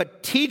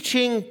 but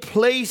teaching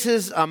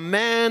places a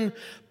man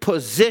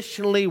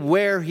positionally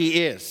where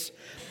he is.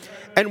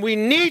 And we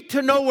need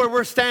to know where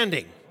we're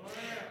standing.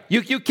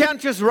 You can't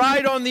just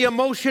ride on the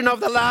emotion of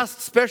the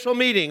last special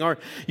meeting, or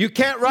you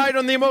can't ride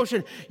on the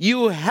emotion.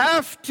 You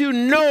have to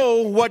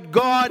know what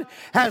God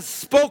has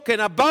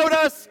spoken about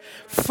us,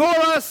 for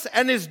us,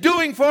 and is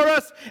doing for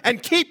us,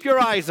 and keep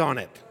your eyes on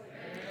it.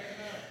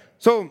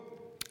 So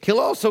he'll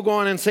also go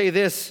on and say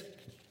this,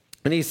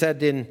 and he said,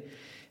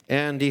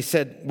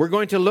 we're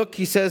going to look,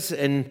 he says,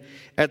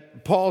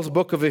 at Paul's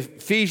book of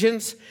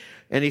Ephesians,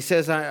 and he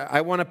says,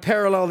 I want to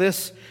parallel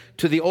this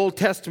to the Old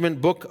Testament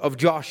book of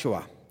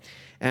Joshua.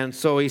 And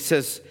so he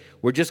says,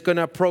 we're just going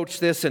to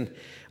approach this. And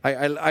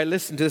I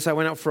listened to this. I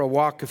went out for a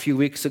walk a few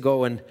weeks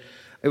ago, and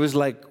it was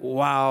like,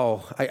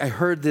 wow. I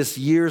heard this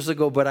years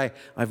ago, but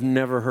I've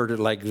never heard it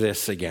like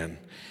this again.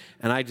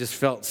 And I just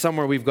felt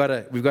somewhere we've got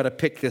to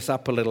pick this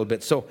up a little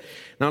bit. So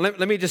now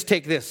let me just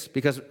take this,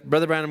 because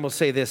Brother Branham will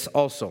say this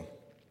also.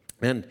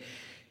 And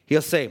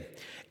he'll say,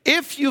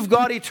 if you've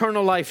got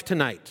eternal life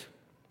tonight,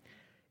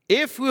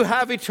 if you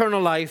have eternal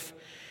life,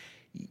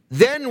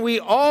 then we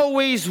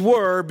always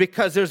were,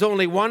 because there's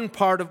only one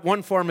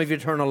form of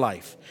eternal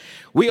life.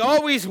 We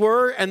always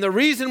were, and the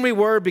reason we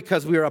were,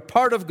 because we are a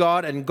part of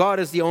God, and God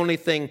is the only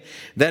thing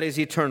that is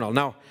eternal.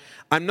 Now,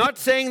 I'm not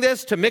saying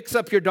this to mix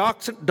up your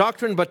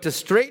doctrine, but to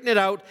straighten it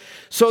out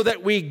so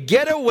that we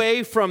get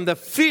away from the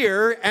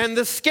fear and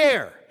the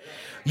scare.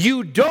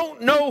 You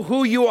don't know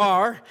who you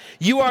are.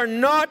 You are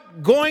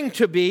not going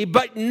to be,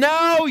 but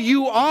now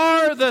you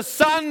are the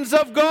sons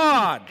of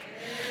God.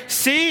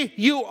 See,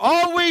 you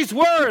always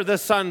were the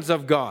sons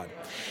of God.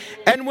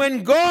 And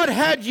when God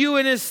had you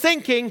in his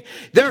thinking,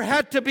 there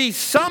had to be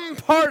some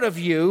part of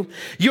you,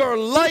 your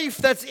life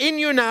that's in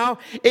you now,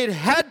 it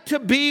had to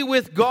be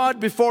with God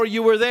before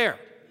you were there.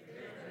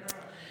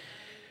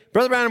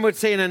 Brother Branham would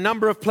say in a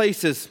number of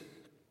places,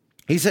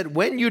 he said,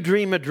 when you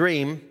dream a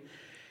dream,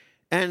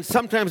 and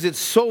sometimes it's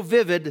so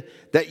vivid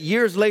that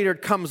years later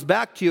it comes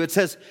back to you, it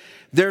says,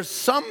 there's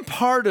some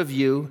part of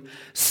you,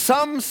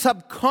 some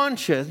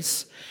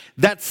subconscious,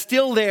 that's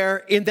still there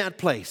in that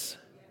place.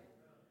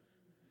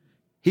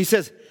 He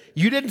says,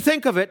 you didn't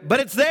think of it, but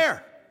it's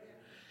there.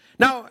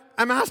 Now,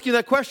 I'm asking you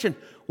that question.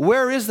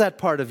 Where is that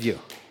part of you?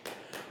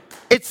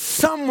 It's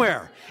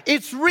somewhere.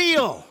 It's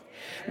real.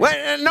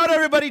 Well, not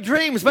everybody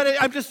dreams, but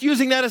I'm just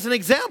using that as an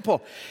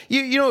example.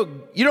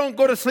 You don't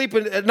go to sleep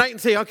at night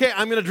and say, okay,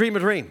 I'm going to dream a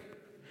dream.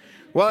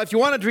 Well, if you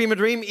want to dream a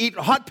dream, eat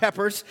hot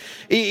peppers,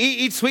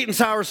 eat sweet and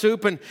sour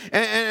soup,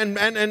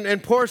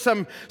 and pour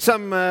some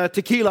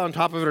tequila on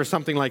top of it or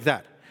something like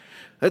that.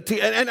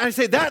 And I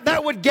say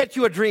that would get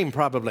you a dream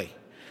probably.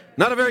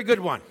 Not a very good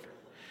one.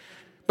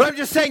 But I'm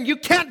just saying, you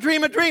can't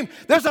dream a dream.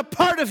 There's a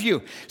part of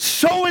you.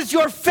 So is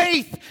your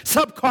faith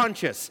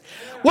subconscious.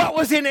 What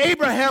was in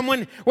Abraham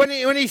when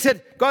he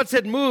said, God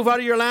said, move out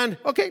of your land?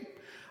 Okay,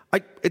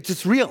 it's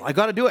just real. I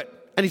got to do it.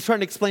 And he's trying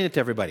to explain it to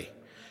everybody.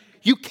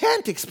 You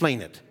can't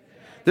explain it.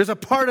 There's a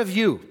part of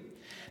you.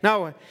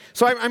 Now,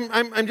 so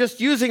I'm just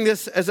using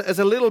this as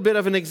a little bit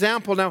of an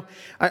example. Now,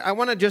 I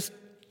want to just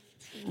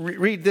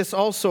read this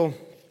also.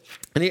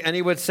 And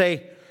he would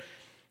say,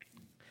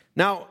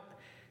 now,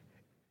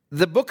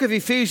 the book of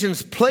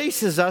Ephesians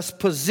places us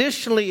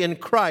positionally in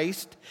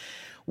Christ.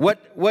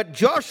 What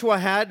Joshua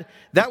had,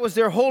 that was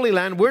their holy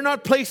land. We're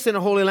not placed in a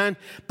holy land,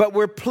 but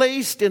we're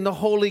placed in the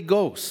Holy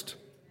Ghost.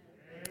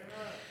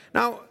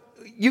 Now,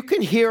 you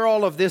can hear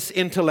all of this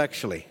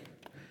intellectually.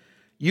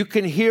 You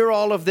can hear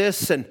all of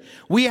this, and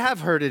we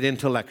have heard it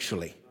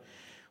intellectually.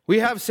 We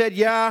have said,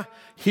 yeah,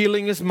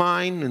 healing is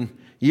mine, and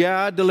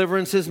yeah,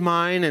 deliverance is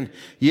mine, and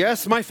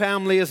yes, my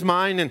family is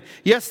mine, and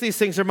yes, these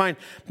things are mine.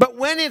 But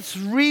when it's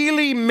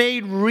really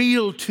made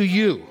real to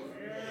you,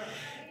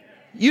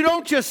 you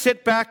don't just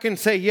sit back and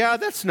say, yeah,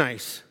 that's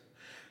nice.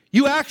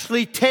 You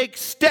actually take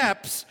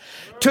steps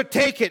to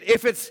take it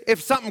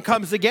if something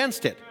comes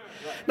against it.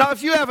 Now,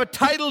 if you have a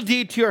title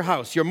deed to your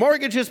house, your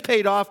mortgage is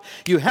paid off,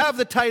 you have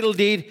the title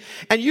deed,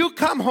 and you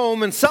come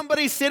home and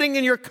somebody's sitting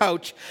in your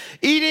couch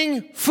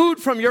eating food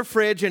from your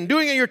fridge and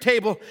doing it at your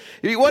table,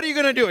 what are you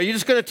going to do? Are you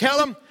just going to tell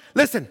them,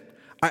 listen,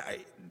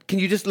 can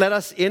you just let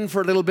us in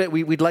for a little bit?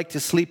 We'd like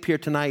to sleep here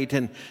tonight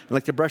and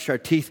like to brush our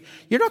teeth.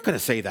 You're not going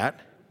to say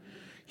that.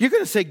 You're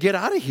going to say, get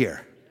out of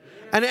here.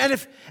 And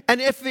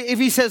if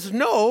he says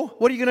no,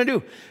 what are you going to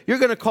do? You're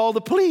going to call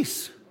the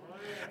police.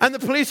 And the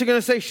police are going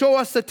to say, show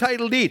us the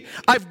title deed.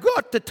 I've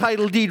got the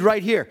title deed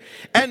right here.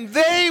 And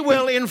they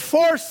will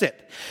enforce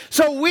it.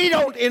 So we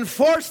don't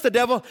enforce the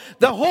devil.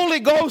 The Holy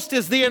Ghost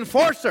is the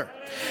enforcer.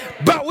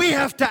 But we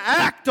have to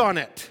act on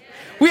it.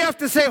 We have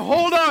to say,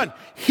 hold on,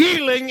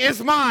 healing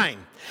is mine.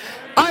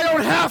 I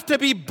don't have to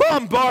be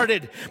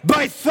bombarded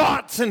by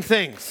thoughts and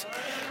things.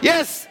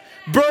 Yes,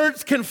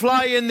 birds can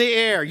fly in the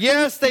air.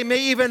 Yes, they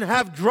may even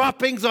have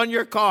droppings on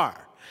your car,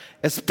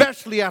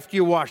 especially after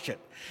you wash it.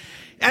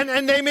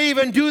 And they may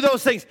even do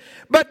those things.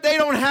 But they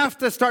don't have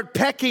to start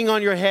pecking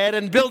on your head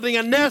and building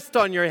a nest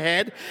on your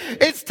head.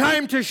 It's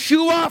time to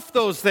shoo off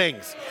those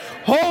things.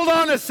 Hold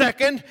on a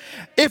second.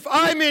 If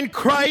I'm in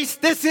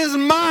Christ, this is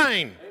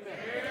mine.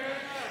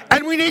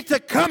 And we need to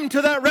come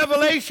to that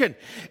revelation.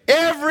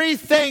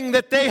 Everything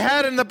that they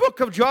had in the book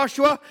of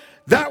Joshua,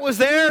 that was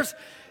theirs.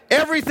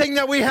 Everything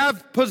that we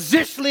have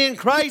positionally in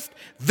Christ,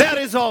 that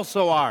is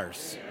also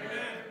ours.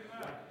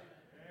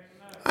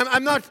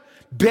 I'm not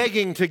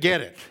begging to get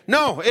it.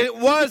 No,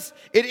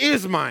 it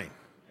is mine.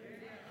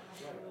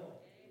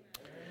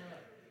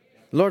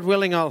 Lord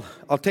willing, I'll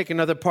take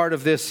another part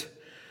of this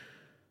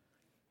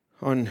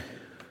on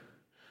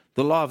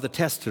the law of the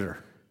testator.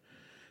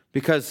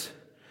 Because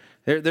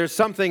there's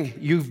something,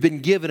 you've been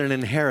given an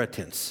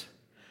inheritance.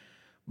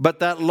 But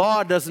that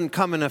law doesn't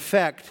come in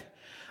effect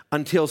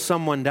until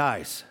someone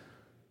dies.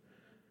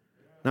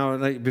 Now,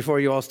 before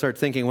you all start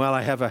thinking, well,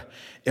 I have an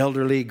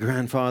elderly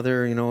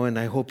grandfather, and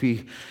I hope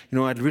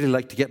I'd really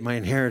like to get my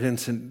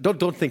inheritance. And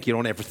don't think you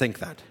don't ever think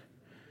that.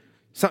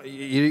 So,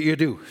 you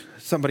do.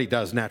 Somebody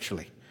does,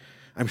 naturally,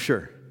 I'm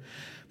sure.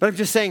 But I'm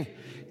just saying,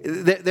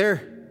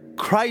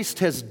 Christ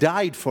has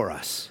died for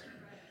us.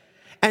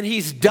 And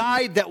he's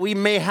died that we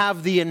may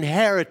have the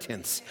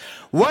inheritance.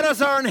 What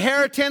is our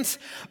inheritance?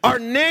 Our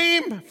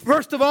name,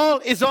 first of all,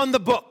 is on the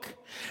book.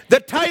 The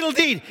title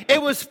deed,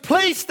 it was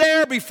placed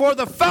there before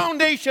the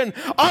foundation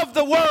of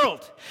the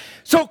world.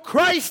 So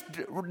Christ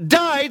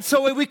died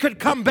so we could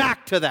come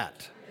back to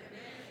that.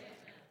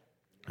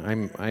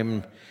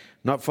 I'm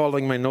not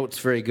following my notes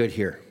very good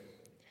here.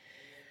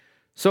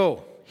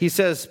 So he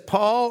says,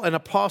 Paul, an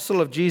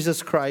apostle of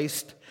Jesus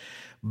Christ,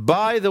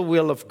 by the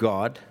will of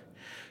God,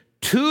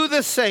 to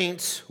the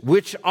saints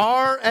which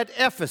are at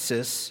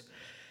Ephesus,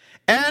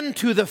 and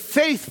to the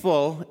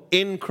faithful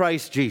in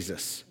Christ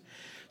Jesus.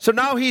 So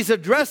now he's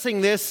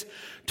addressing this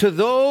to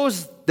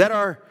those that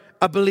are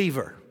a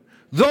believer,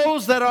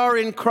 those that are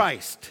in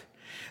Christ,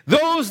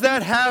 those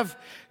that have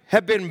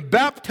been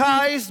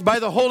baptized by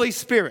the Holy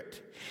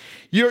Spirit.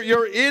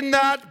 You're in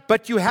that,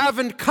 but you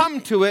haven't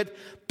come to it.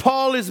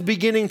 Paul is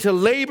beginning to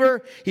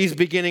labor. He's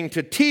beginning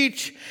to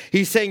teach.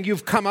 He's saying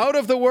you've come out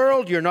of the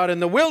world. You're not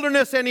in the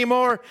wilderness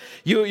anymore.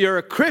 You're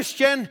a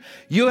Christian.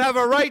 You have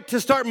a right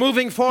to start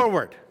moving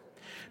forward.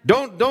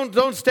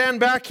 Don't stand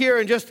back here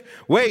and just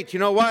wait.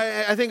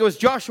 Why? I think it was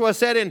Joshua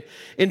said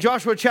in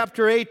Joshua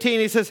chapter 18,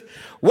 he says,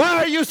 why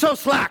are you so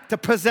slack to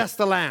possess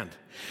the land?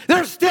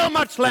 There's still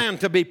much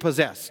land to be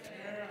possessed.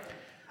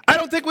 I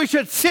don't think we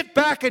should sit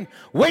back and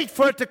wait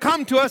for it to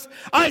come to us.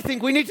 I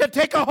think we need to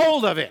take a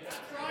hold of it.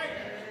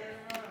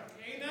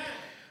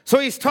 So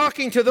he's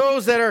talking to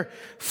those that are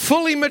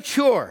fully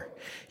mature.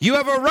 You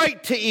have a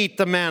right to eat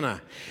the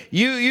manna.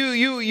 You ate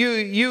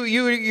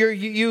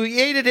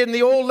it in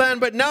the old land,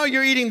 but now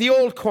you're eating the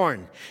old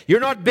corn. You're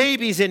not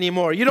babies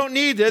anymore. You don't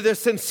need the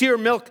sincere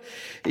milk.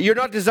 You're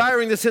not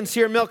desiring the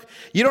sincere milk.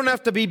 You don't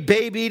have to be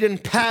babied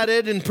and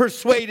patted and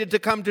persuaded to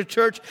come to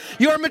church.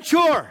 You're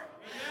mature.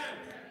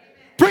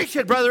 Preach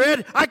it, Brother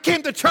Ed. I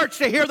came to church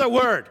to hear the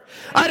word.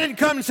 I didn't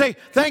come and say,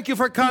 thank you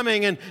for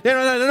coming. And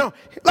no.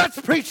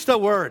 Let's preach the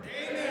word.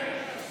 Amen.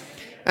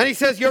 And he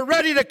says, you're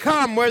ready to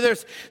come where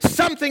there's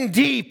something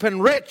deep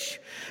and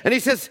rich. And he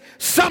says,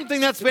 something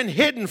that's been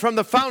hidden from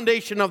the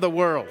foundation of the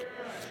world.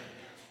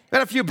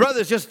 And a few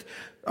brothers just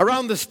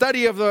around the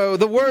study of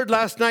the word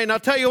last night. And I'll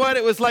tell you what,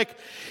 it was like,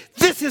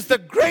 this is the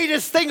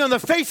greatest thing on the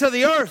face of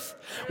the earth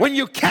when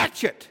you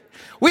catch it.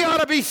 We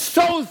ought to be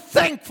so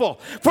thankful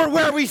for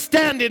where we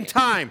stand in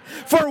time,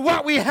 for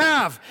what we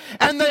have.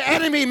 And the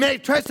enemy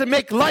tries to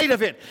make light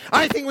of it.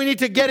 I think we need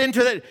to get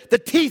into the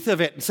teeth of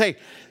it and say,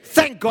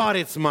 thank God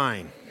it's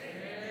mine.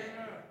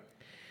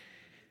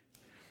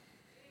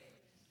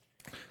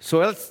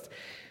 So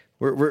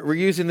we're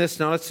using this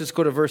now. Let's just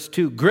go to verse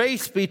 2.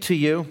 Grace be to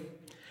you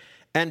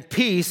and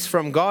peace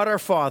from God our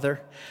Father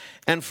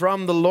and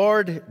from the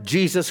Lord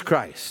Jesus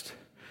Christ.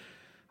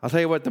 I'll tell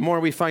you what, the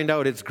more we find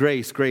out, it's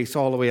grace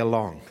all the way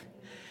along.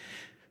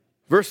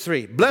 Verse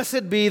 3,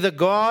 blessed be the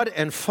God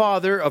and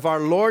Father of our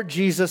Lord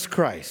Jesus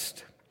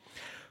Christ,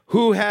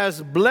 who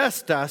has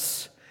blessed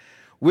us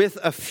with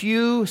a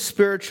few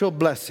spiritual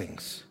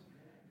blessings.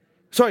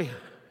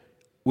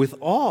 With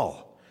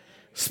all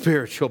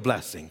spiritual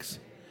blessings.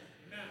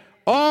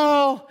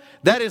 All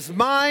that is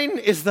mine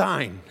is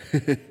thine.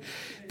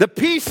 The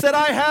peace that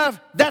I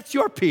have, that's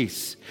your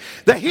peace.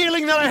 The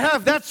healing that I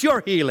have, that's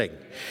your healing.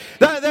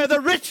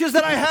 The riches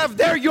that I have,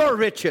 they're your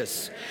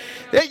riches.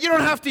 You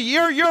don't have to,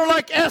 you're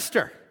like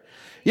Esther.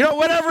 You know,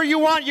 whatever you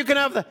want, you can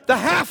have the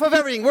half of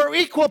everything. We're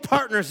equal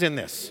partners in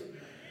this.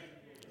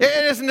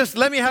 It isn't just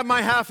let me have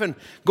my half and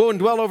go and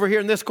dwell over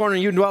here in this corner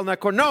and you dwell in that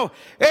corner. No,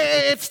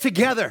 it's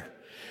together.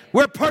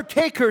 We're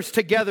partakers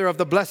together of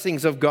the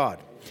blessings of God.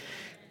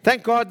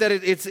 Thank God that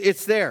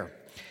it's there.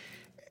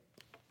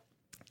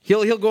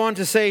 He'll go on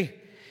to say,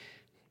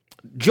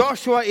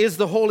 Joshua is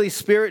the Holy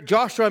Spirit.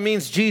 Joshua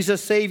means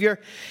Jesus, Savior.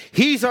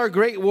 He's our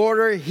great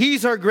warrior.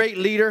 He's our great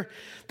leader.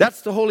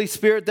 That's the Holy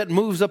Spirit that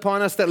moves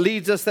upon us, that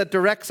leads us, that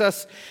directs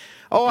us.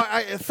 Oh,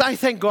 I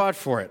thank God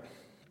for it.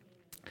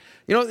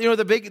 You know,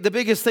 the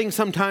biggest thing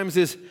sometimes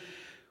is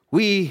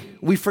we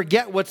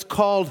forget what's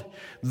called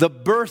the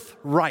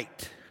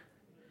birthright.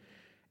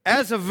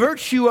 As a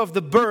virtue of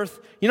the birth,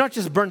 you're not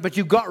just born, but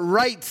you've got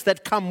rights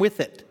that come with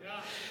it.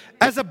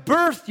 As a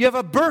birth, you have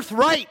a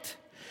birthright.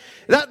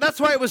 That's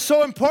why it was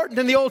so important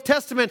in the Old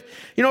Testament,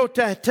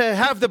 to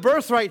have the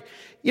birthright.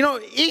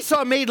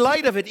 Esau made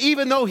light of it,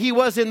 even though he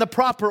was in the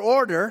proper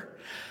order,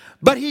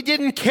 but he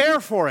didn't care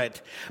for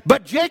it.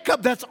 But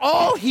Jacob, that's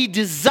all he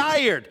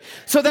desired.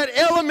 So that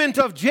element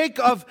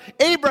of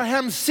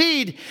Abraham's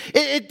seed,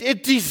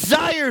 it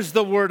desires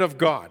the word of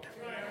God.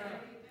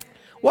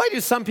 Why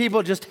do some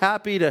people just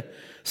happy to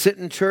sit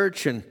in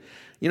church and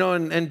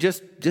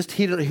just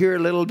hear a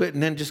little bit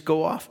and then just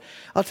go off?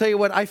 I'll tell you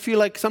what, I feel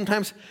like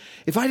sometimes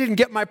if I didn't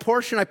get my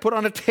portion, I put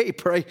on a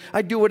tape or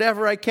I do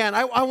whatever I can.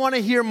 I want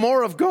to hear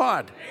more of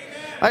God.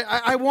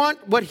 I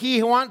want what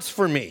He wants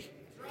for me.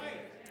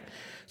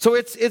 So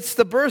it's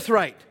the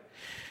birthright.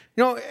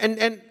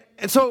 And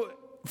so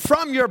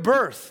from your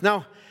birth,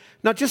 now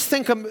just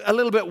think a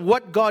little bit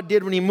what God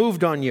did when He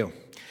moved on you.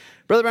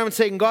 Brother Branham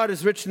saying God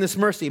is rich in this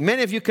mercy.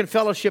 Many of you can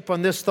fellowship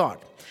on this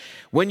thought.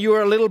 When you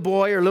were a little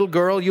boy or a little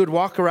girl, you would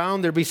walk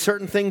around. There'd be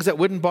certain things that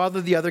wouldn't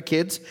bother the other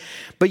kids.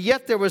 But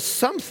yet there was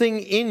something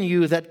in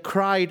you that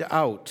cried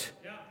out.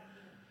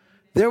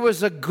 There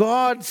was a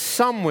God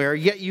somewhere,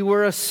 yet you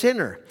were a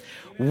sinner.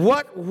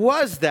 What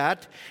was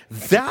that?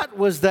 That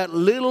was that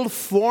little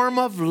form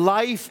of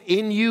life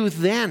in you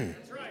then.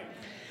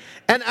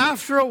 And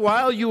after a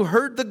while, you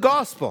heard the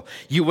gospel.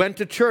 You went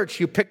to church.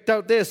 You picked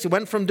out this. You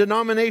went from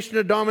denomination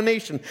to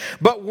denomination.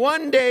 But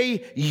one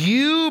day,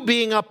 you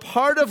being a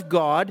part of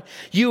God,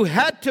 you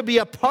had to be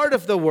a part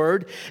of the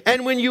Word.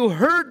 And when you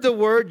heard the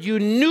Word, you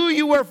knew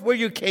you were where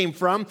you came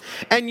from.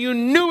 And you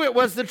knew it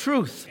was the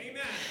truth.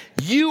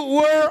 You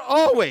were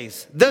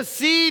always. The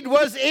seed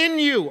was in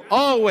you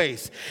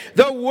always.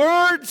 The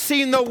Word,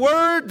 seen the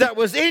Word that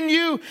was in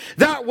you,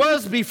 that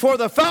was before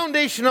the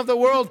foundation of the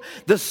world,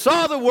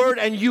 saw the Word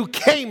and you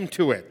came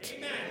to it.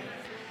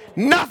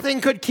 Amen.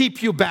 Nothing could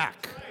keep you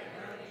back.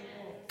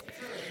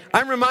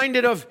 I'm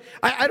reminded of,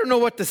 I don't know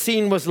what the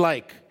scene was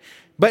like,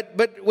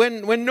 but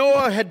when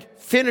Noah had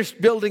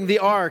finished building the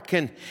ark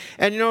and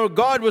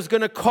God was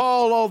going to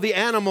call all the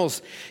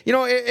animals,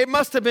 it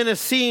must have been a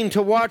scene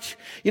to watch,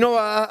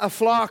 a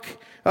flock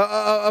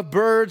of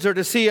birds or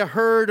to see a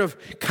herd of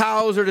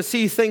cows or to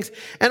see things.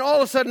 And all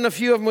of a sudden a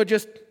few of them would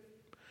just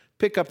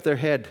pick up their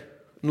head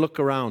and look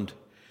around.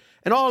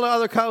 And all the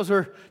other cows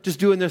were just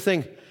doing their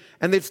thing.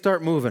 and they'd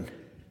start moving.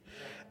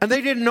 And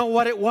they didn't know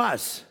what it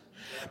was.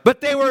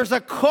 But there was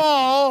a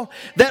call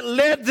that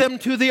led them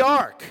to the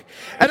ark.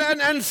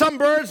 And some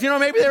birds,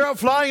 maybe they were out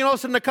flying, and all of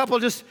a sudden a couple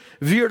just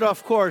veered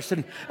off course,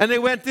 and they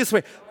went this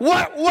way.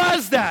 What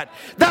was that?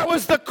 That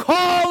was the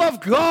call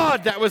of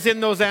God that was in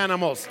those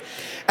animals.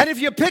 And if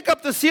you pick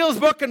up the Seals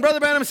book, and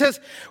Brother Branham says,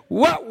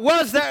 what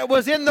was that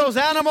was in those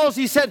animals?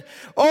 He said,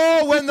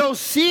 when those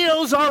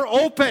seals are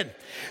open,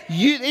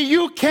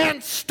 you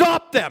can't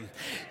stop them.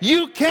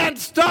 You can't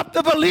stop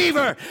the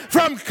believer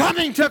from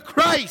coming to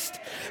Christ.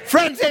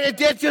 Friends, it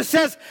just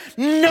says,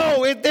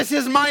 no, this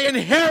is my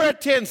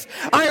inheritance.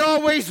 I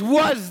always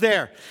was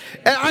there.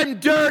 And I'm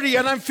dirty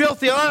and I'm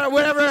filthy.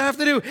 Whatever I have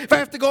to do, if I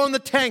have to go in the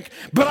tank.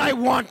 But I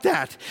want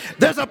that.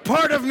 There's a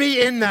part of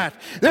me in that.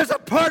 There's a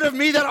part of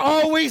me that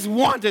always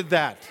wanted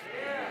that.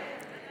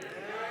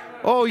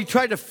 He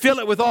tried to fill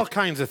it with all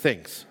kinds of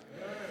things.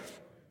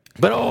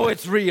 But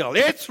it's real.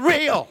 It's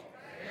real.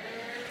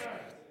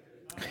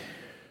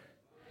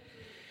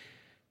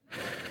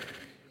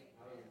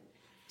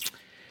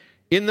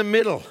 In the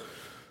middle,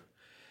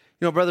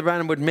 Brother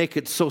Branham would make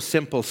it so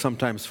simple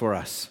sometimes for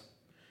us.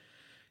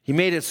 He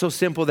made it so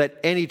simple that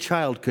any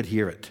child could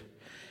hear it.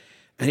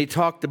 And he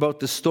talked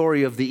about the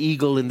story of the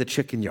eagle in the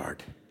chicken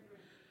yard.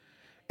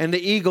 And the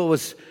eagle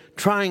was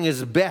trying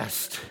his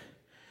best.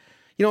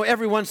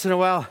 Every once in a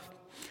while,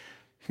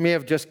 he may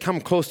have just come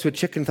close to a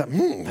chicken and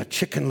thought, that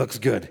chicken looks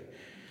good.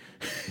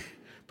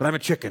 But I'm a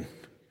chicken.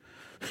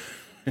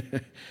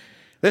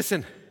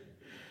 Listen.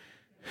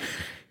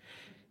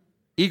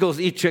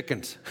 Eagles eat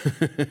chickens.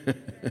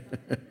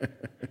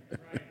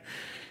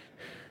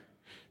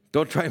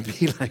 Don't try and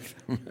be like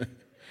them.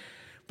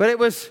 But it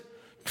was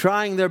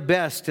trying their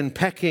best and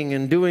pecking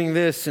and doing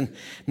this and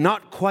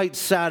not quite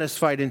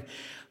satisfied.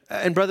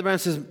 And Brother Branham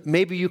says,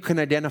 maybe you can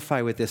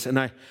identify with this. And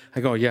I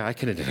go, yeah, I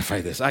can identify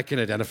with this. I can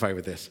identify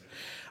with this.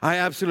 I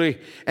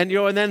absolutely. And,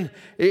 and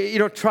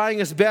then, trying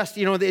his best,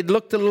 it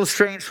looked a little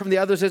strange from the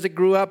others as it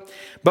grew up.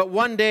 But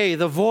one day,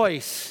 the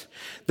voice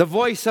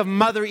of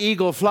Mother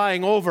Eagle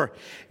flying over.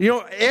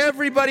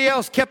 Everybody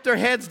else kept their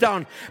heads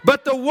down.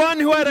 But the one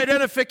who had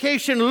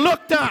identification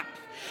looked up.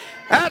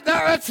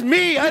 That's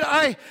me.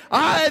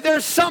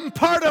 There's some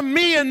part of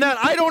me in that.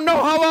 I don't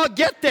know how I'll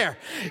get there.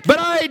 But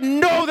I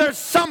know there's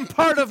some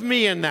part of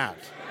me in that.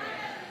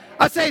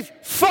 I say,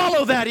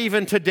 follow that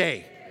even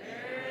today.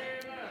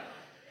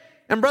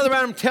 And Brother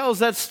Branham tells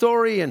that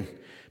story, and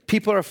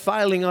people are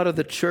filing out of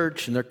the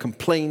church, and they're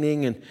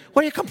complaining. And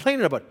what are you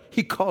complaining about?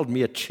 He called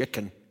me a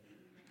chicken.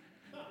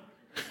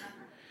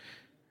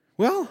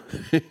 Well,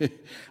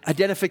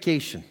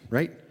 identification,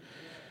 right?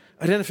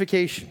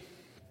 Identification.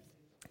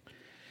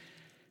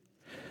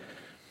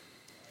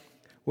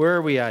 Where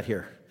are we at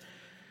here?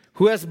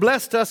 Who has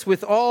blessed us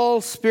with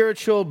all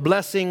spiritual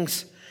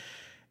blessings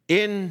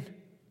in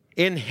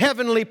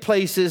heavenly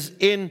places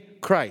in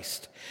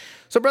Christ.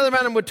 So Brother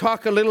Branham would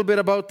talk a little bit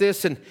about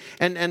this, and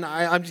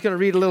I'm just going to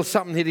read a little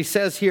something that he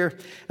says here,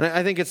 and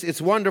I think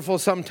it's wonderful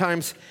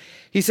sometimes.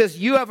 He says,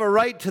 you have a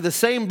right to the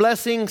same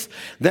blessings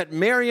that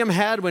Miriam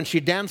had when she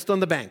danced on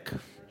the bank.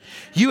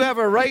 You have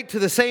a right to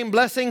the same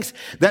blessings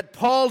that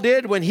Paul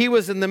did when he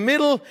was in the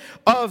middle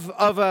of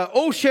an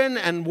ocean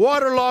and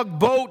waterlogged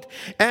boat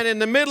and in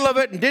the middle of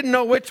it and didn't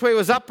know which way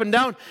was up and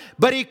down,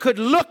 but he could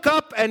look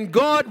up and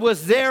God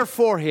was there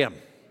for him.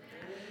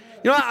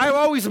 I've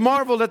always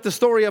marveled at the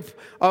story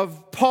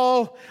of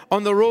Paul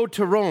on the road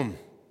to Rome,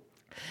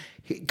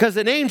 because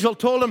an angel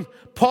told him,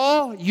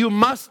 Paul, you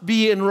must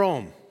be in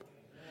Rome.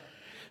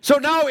 So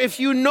now if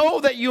you know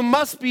that you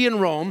must be in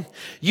Rome,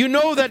 you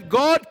know that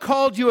God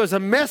called you as a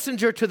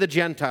messenger to the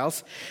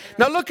Gentiles.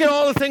 Now look at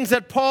all the things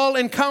that Paul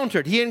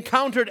encountered. He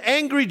encountered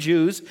angry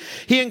Jews.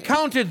 He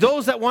encountered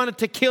those that wanted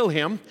to kill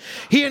him.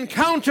 He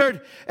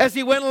encountered, as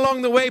he went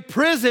along the way,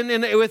 prison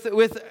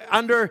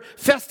under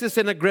Festus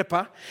and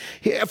Agrippa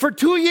for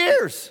 2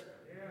 years.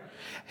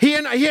 He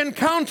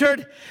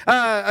encountered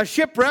a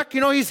shipwreck.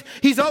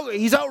 He's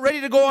out ready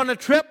to go on a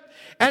trip.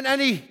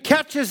 And he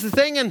catches the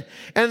thing, and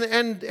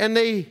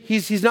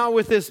he's now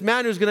with this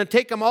man who's going to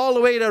take him all the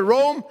way to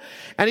Rome.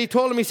 And he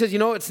told him, he says,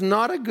 it's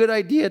not a good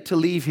idea to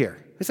leave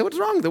here. I said, what's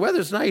wrong? The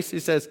weather's nice. He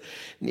says,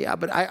 yeah,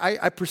 but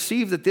I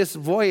perceive that this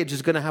voyage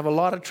is going to have a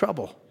lot of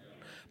trouble,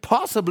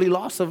 possibly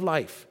loss of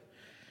life.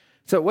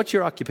 So what's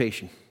your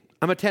occupation?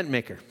 I'm a tent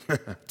maker.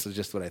 That's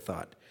just what I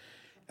thought.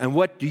 And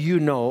what do you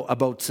know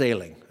about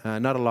sailing?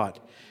 Not a lot.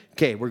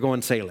 Okay, we're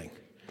going sailing.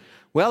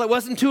 Well, it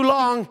wasn't too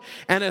long,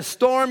 and a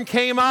storm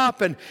came up,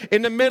 and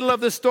in the middle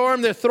of the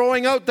storm, they're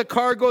throwing out the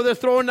cargo, they're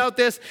throwing out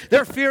this,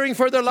 they're fearing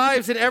for their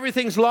lives, and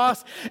everything's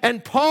lost.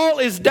 And Paul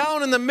is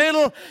down in the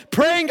middle,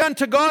 praying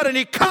unto God, and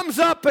he comes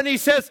up and he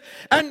says,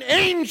 an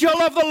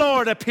angel of the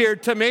Lord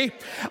appeared to me.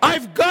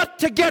 I've got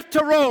to get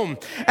to Rome.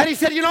 And he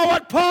said, you know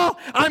what, Paul?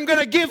 I'm going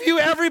to give you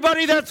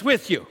everybody that's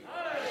with you.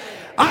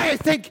 I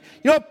think,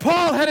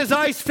 Paul had his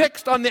eyes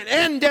fixed on the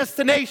end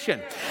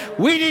destination.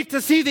 We need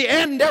to see the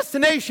end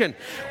destination.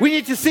 We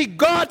need to see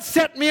God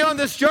set me on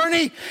this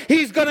journey.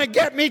 He's going to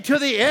get me to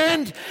the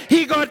end.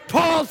 He got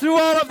Paul through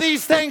all of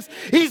these things.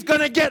 He's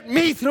going to get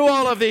me through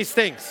all of these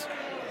things.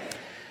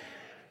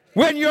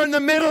 When you're in the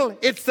middle,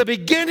 it's the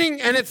beginning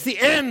and it's the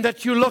end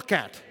that you look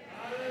at.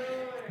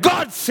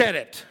 God said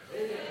it.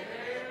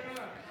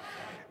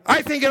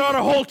 I think it ought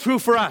to hold true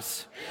for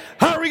us.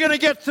 How are we going to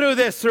get through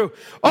this? Through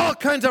all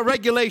kinds of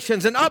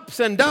regulations and ups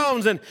and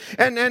downs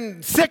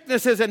and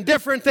sicknesses and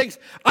different things.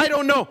 I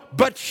don't know,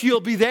 but she'll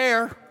be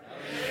there.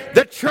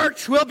 The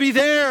church will be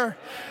there.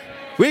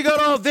 We got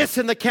all this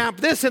in the camp,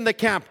 this in the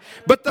camp.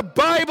 But the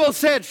Bible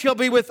said she'll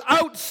be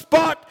without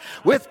spot,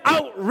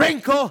 without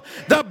wrinkle.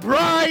 The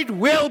bride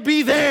will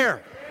be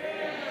there.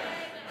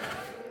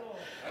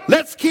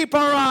 Let's keep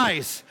our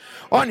eyes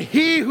on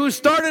He who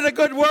started a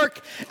good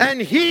work and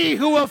He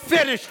who will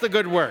finish the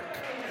good work.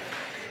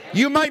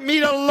 You might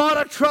meet a lot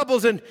of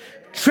troubles and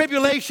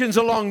tribulations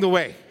along the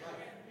way.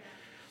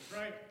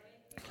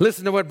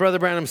 Listen to what Brother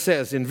Branham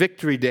says in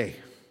Victory Day.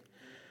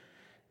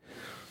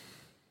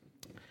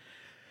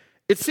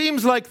 It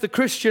seems like the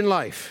Christian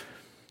life,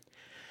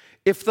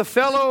 if the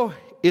fellow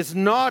is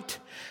not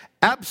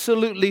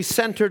absolutely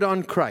centered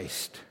on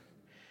Christ,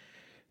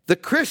 the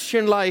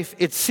Christian life,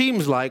 it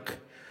seems like,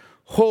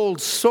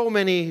 holds so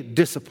many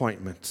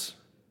disappointments.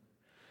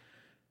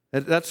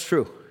 That's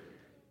true.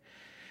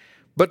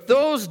 But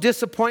those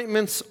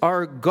disappointments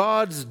are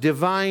God's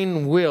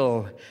divine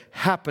will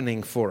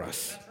happening for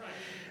us.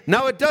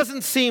 Now, it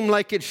doesn't seem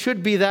like it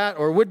should be that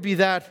or would be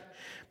that,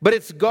 but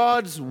it's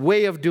God's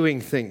way of doing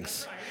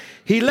things.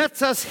 He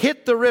lets us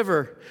hit the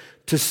river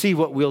to see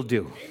what we'll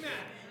do.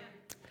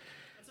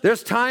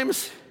 There's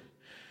times,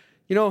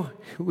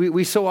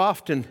 we so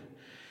often,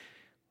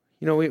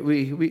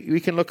 we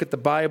can look at the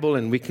Bible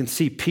and we can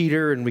see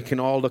Peter and we can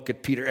all look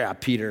at Peter. Yeah,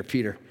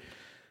 Peter.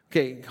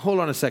 Okay, hold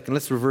on a second.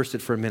 Let's reverse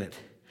it for a minute.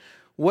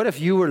 What if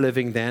you were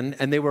living then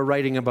and they were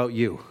writing about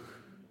you?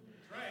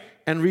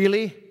 And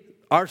really,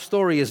 our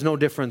story is no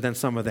different than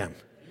some of them.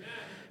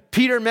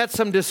 Peter met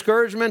some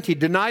discouragement. He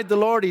denied the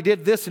Lord. He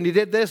did this and he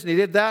did this and he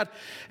did that.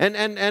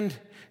 And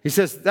he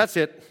says, that's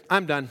it.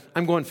 I'm done.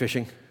 I'm going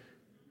fishing.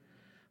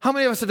 How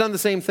many of us have done the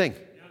same thing?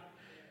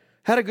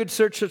 Had a good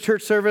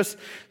church service.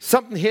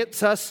 Something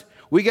hits us.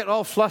 We get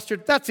all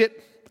flustered. That's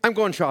it. I'm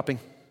going shopping.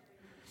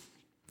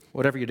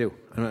 Whatever you do.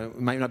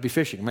 It might not be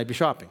fishing. It might be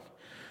shopping.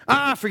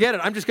 Forget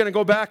it. I'm just going to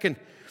go back and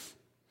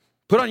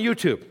put on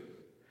YouTube.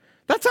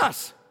 That's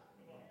us.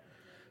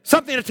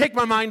 Something to take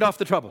my mind off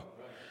the trouble.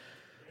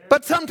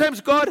 But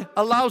sometimes God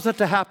allows it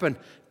to happen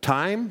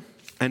time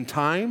and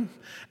time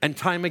and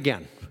time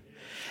again.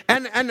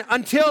 And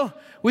until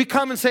we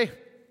come and say,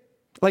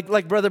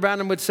 like Brother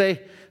Branham would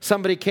say,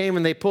 somebody came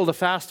and they pulled a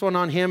fast one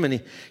on him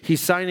and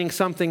he's signing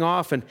something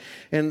off and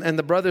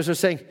the brothers are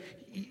saying,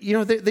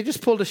 they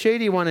just pulled a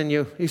shady one in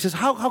you. He says,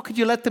 how could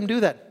you let them do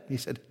that? He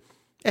said,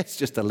 it's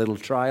just a little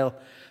trial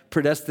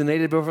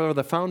predestinated before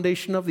the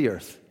foundation of the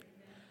earth.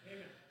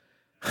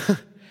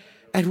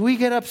 And we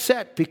get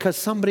upset because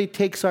somebody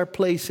takes our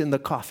place in the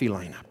coffee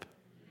lineup.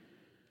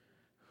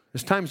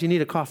 There's times you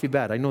need a coffee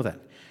bad, I know that.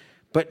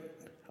 But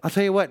I'll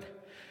tell you what,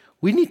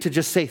 we need to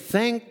just say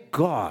thank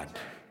God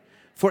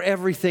for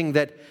everything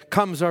that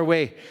comes our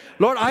way.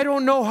 Lord, I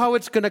don't know how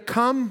it's going to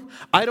come.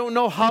 I don't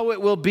know how it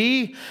will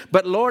be.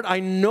 But Lord, I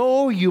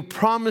know you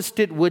promised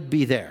it would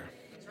be there.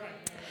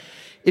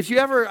 If you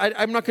ever,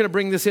 I'm not going to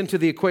bring this into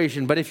the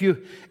equation, but if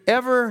you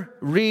ever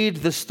read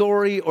the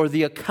story or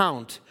the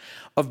account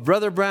of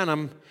Brother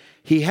Branham,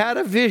 he had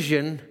a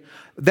vision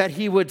that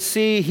he would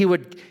see, he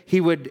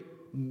would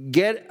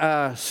get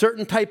a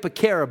certain type of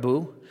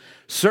caribou,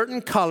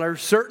 certain color,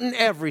 certain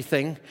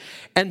everything,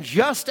 and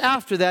just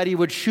after that he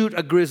would shoot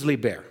a grizzly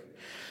bear.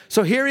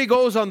 So here he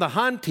goes on the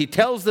hunt. He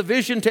tells the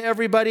vision to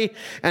everybody.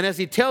 And as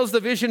he tells the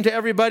vision to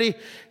everybody,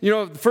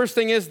 the first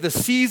thing is the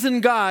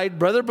seasoned guide,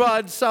 Brother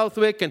Bud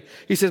Southwick. And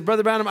he says,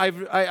 Brother Branham,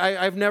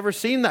 I've never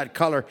seen that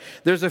color.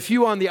 There's a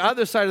few on the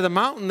other side of the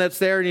mountain that's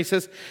there. And he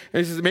says,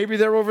 maybe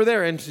they're over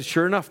there. And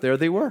sure enough, there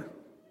they were.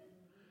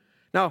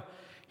 Now,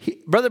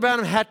 Brother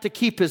Branham had to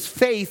keep his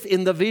faith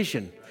in the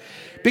vision,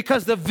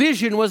 because the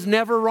vision was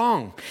never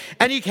wrong.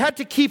 And he had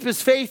to keep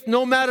his faith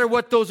no matter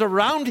what those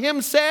around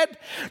him said,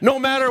 no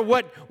matter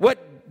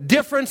what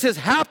differences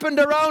happened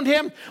around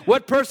him,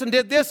 what person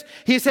did this.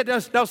 He said,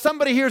 now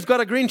somebody here's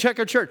got a green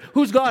checkered shirt.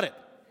 Who's got it?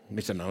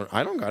 He said, no,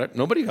 I don't got it.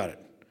 Nobody got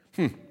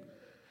it.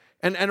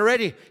 And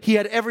already he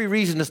had every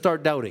reason to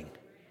start doubting.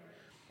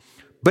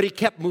 But he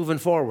kept moving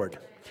forward.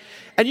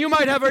 And you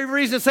might have every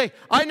reason to say,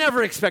 I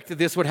never expected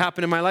this would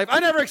happen in my life. I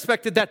never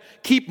expected that.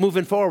 Keep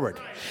moving forward.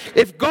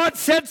 If God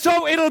said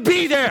so, it'll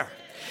be there.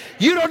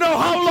 You don't know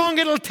how long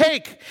it'll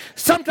take.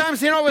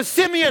 Sometimes, it was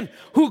Simeon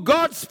who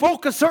God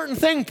spoke a certain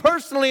thing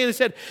personally and he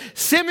said,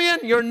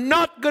 Simeon, you're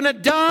not going to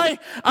die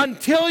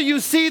until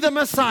you see the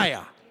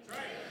Messiah.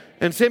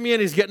 And Simeon,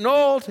 he's getting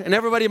old, and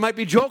everybody might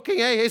be joking.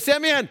 Hey,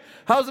 Simeon,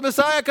 how's the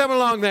Messiah coming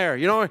along there?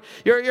 You know,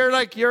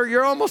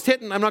 you're almost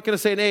hitting, I'm not going to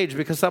say an age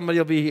because somebody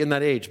will be in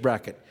that age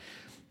bracket.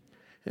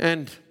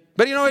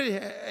 But you know,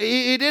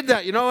 he did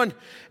that, you know,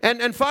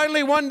 and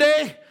finally one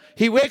day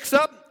he wakes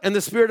up and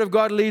the Spirit of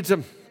God leads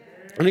him.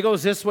 And he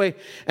goes this way,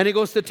 and he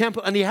goes to the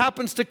temple, and he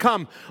happens to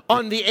come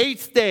on the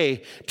 8th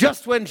day,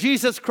 just when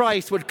Jesus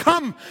Christ would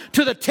come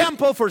to the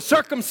temple for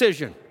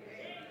circumcision.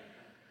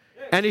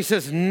 And he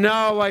says,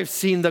 now I've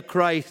seen the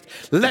Christ.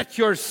 Let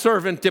your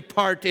servant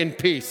depart in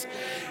peace.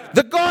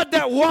 The God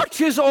that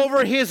watches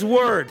over his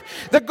word.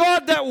 The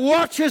God that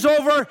watches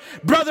over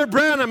Brother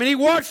Branham. And he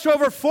watched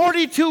over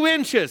 42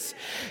 inches.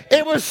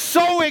 It was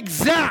so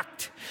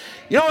exact.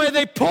 You know, and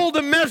they pulled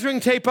the measuring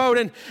tape out,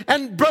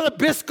 and Brother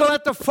Biscoe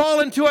had to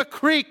fall into a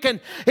creek, and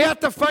he had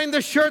to find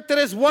the shirt that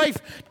his wife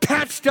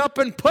patched up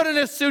and put in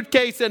his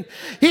suitcase, and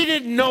he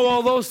didn't know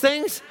all those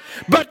things.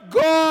 But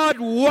God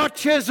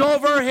watches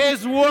over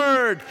his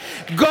word.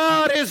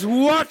 God is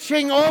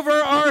watching over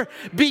our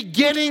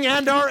beginning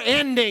and our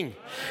ending.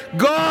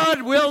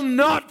 God will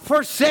not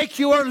forsake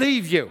you or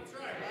leave you.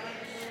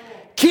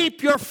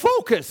 Keep your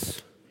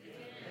focus.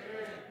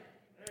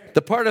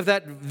 The part of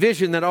that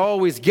vision that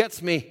always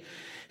gets me,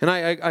 and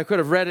I could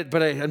have read it,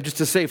 but I'm just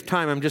to save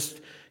time, I'm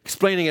just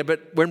explaining it.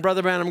 But when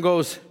Brother Branham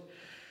goes,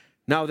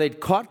 now they'd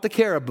caught the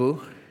caribou,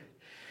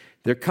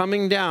 they're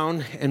coming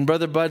down, and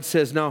Brother Bud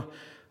says, now,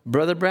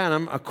 Brother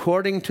Branham,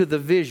 according to the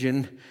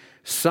vision,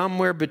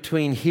 somewhere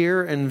between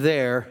here and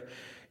there,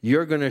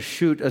 you're going to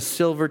shoot a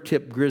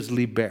silver-tipped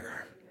grizzly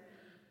bear.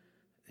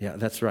 Yeah,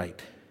 that's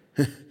right.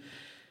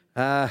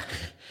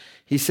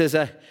 He says,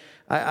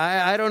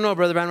 I don't know,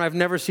 Brother Branham. I've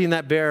never seen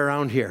that bear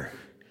around here.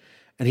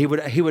 And he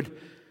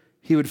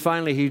would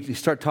finally, he'd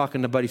start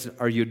talking to Bud. He said,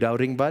 are you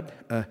doubting, Bud?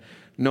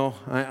 No,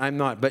 I'm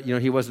not. But, you know,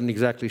 he wasn't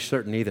exactly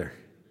certain either.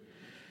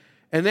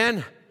 And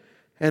then,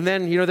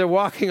 you know, they're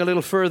walking a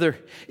little further.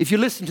 If you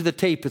listen to the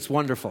tape, it's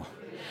wonderful.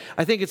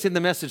 I think it's in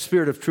the message,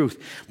 Spirit of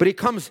Truth. But he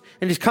comes,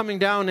 and he's coming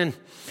down, and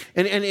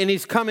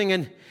he's coming,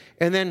 and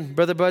then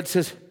Brother Bud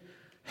says,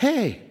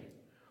 hey,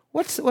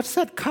 what's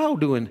that cow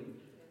doing?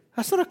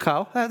 That's not a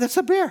cow. That's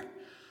a bear.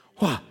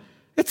 Wow,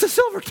 it's a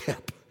silver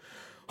tip.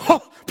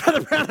 Oh,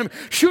 Brother Branham,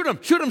 shoot him.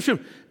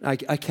 I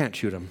can't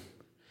shoot him.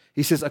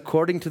 He says,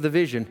 according to the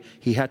vision,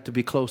 he had to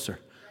be closer.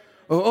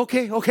 Oh,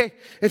 okay.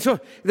 And so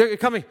they're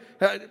coming.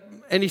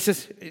 And he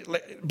says,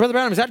 Brother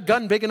Branham, is that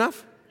gun big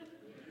enough?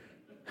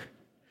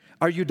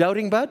 Are you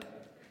doubting, Bud?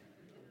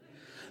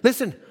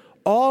 Listen,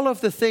 all of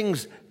the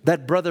things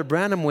that Brother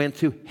Branham went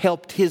through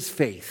helped his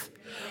faith.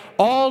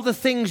 All the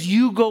things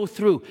you go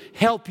through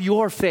help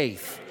your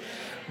faith.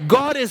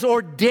 God has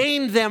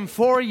ordained them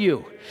for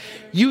you.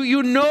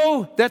 You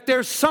know that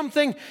there's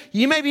something,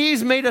 maybe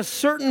he's made a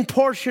certain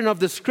portion of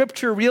the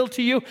scripture real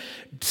to you.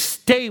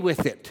 Stay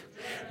with it.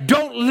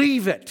 Don't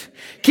leave it.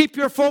 Keep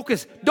your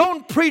focus.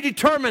 Don't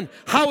predetermine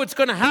how it's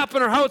going to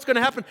happen or how it's going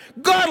to happen.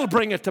 God will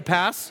bring it to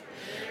pass.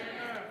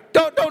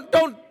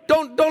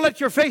 Don't let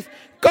your faith,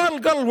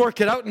 God will work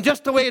it out in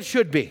just the way it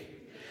should be.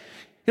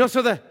 You know,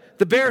 so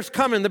the bear's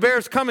coming.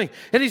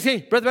 And he's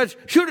saying, Brother Bud,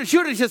 shoot it.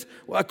 He says,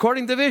 well,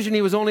 according to the vision,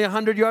 he was only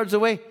 100 yards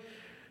away.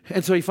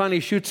 And so he finally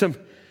shoots him,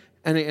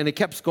 and he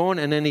kept going,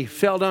 and then he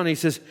fell down. And he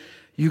says,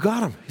 you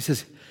got him. He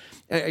says,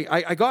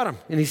 I got him.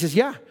 And he says,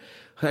 yeah,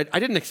 I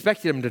didn't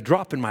expect him to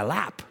drop in my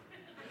lap.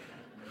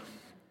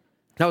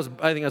 I think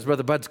that was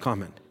Brother Bud's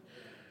comment.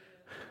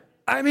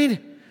 I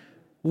mean,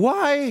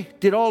 why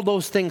did all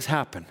those things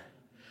happen?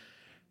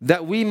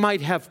 That we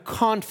might have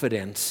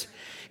confidence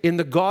in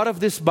the God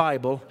of this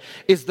Bible,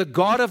 is the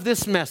God of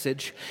this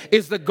message,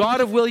 is the God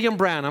of William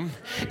Branham,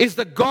 is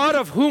the God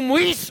of whom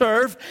we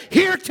serve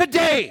here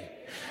today.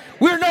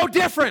 We're no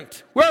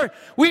different.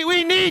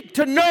 We need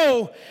to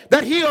know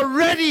that he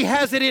already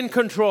has it in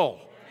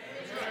control.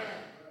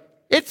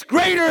 It's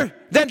greater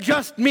than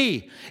just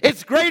me.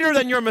 It's greater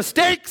than your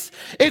mistakes.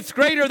 It's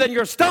greater than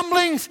your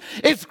stumblings.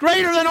 It's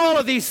greater than all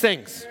of these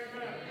things.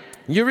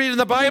 You read in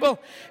the Bible,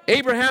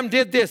 Abraham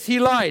did this. He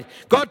lied.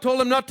 God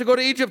told him not to go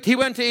to Egypt. He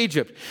went to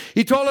Egypt.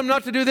 He told him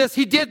not to do this.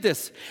 He did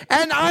this.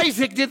 And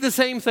Isaac did the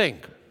same thing.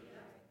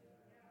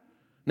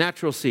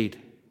 Natural seed.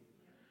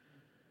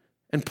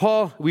 And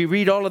Paul, we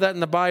read all of that in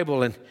the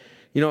Bible. And,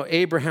 you know,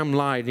 Abraham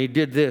lied. And he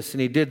did this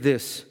and he did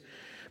this.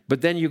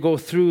 But then you go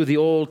through the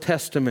Old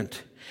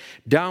Testament,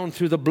 down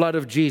through the blood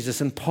of Jesus.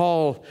 And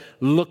Paul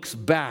looks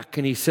back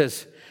and he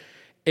says,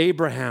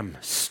 Abraham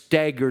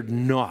staggered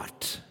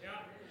not.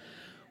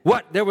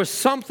 What? There was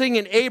something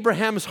in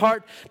Abraham's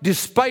heart,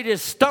 despite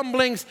his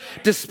stumblings,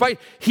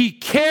 he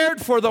cared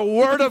for the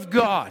Word of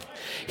God.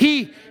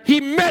 He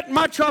met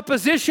much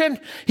opposition.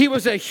 He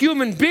was a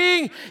human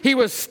being. He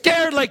was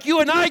scared like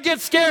you and I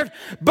get scared,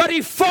 but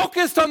he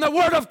focused on the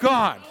Word of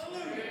God.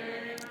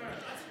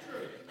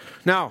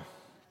 Now,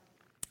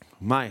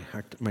 my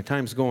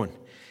time's going.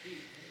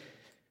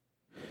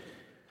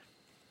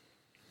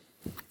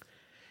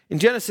 In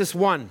Genesis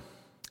 1,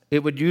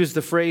 it would use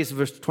the phrase,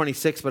 verse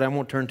 26, but I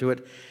won't turn to it.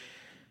 It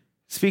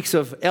speaks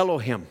of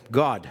Elohim,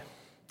 God,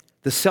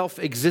 the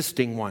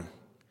self-existing one.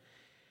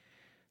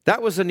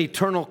 That was an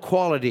eternal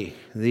quality.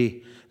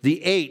 The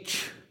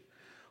H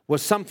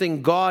was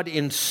something God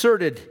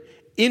inserted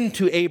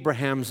into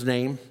Abraham's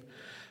name,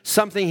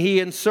 something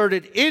he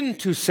inserted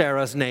into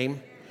Sarah's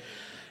name.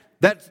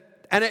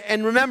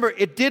 And remember,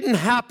 it didn't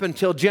happen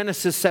till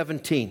Genesis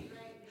 17.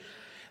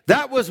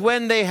 That was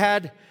when they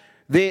had,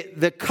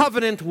 the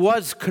covenant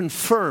was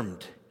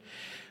confirmed.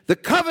 The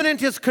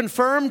covenant is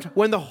confirmed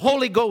when the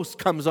Holy Ghost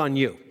comes on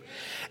you.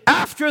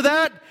 After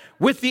that,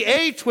 with the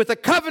H, with the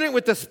covenant,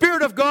 with the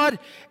Spirit of God,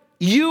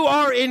 you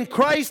are in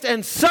Christ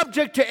and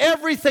subject to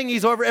everything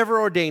He's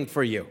ever ordained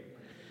for you.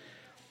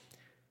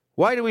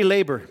 Why do we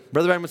labor?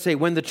 Brother Branham would say,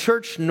 when the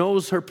church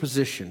knows her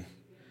position,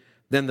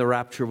 then the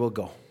rapture will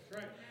go.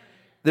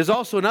 There's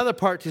also another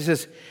part. He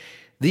says,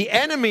 the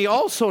enemy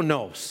also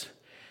knows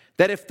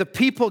that if the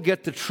people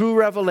get the true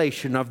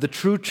revelation of the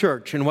true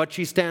church and what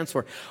she stands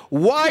for,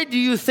 why do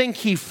you think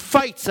he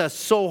fights us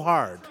so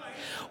hard?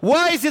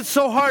 Why is it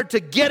so hard to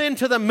get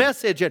into the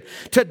message and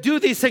to do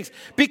these things?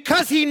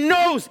 Because he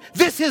knows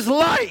this is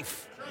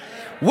life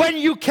when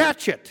you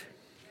catch it.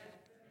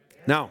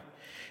 Now,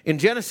 in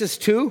Genesis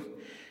 2,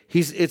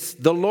 it's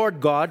the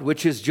Lord God,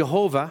 which is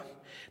Jehovah.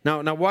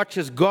 Now watch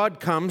as God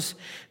comes.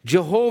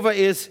 Elohim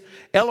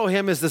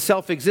is the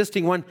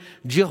self-existing one.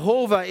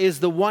 Jehovah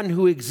is the one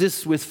who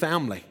exists with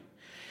family.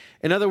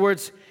 In other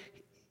words,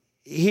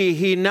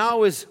 he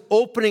now is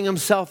opening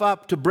himself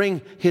up to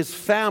bring his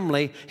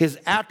family, his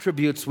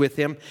attributes with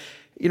him.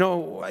 You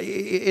know,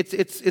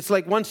 it's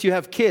like once you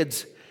have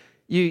kids,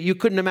 you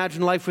couldn't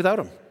imagine life without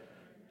them.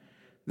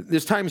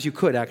 There's times you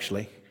could,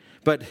 actually.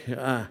 But,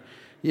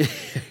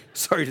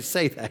 sorry to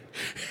say that.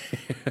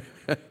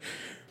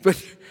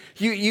 But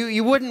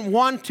you wouldn't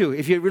want to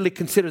if you really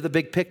consider the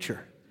big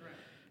picture.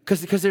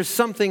 Because there's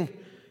something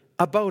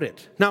about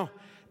it. Now,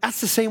 that's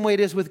the same way it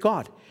is with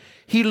God.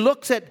 He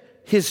looks at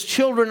his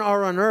children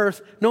are on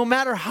earth, no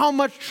matter how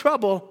much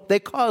trouble they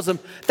cause him.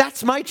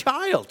 That's my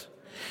child.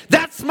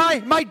 That's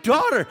my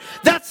daughter.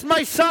 That's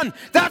my son.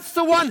 That's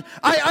the one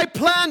I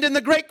planned in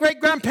the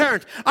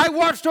great-great-grandparent. I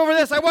watched over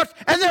this.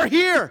 And they're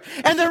here.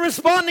 And they're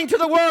responding to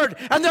the word.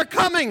 And they're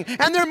coming.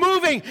 And they're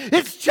moving.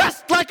 It's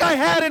just like I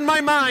had in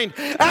my mind.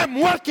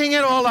 I'm working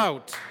it all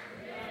out.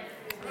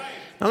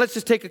 Now let's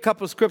just take a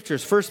couple of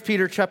scriptures. 1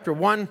 Peter chapter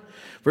 1,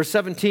 verse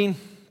 17.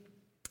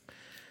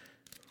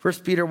 1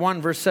 Peter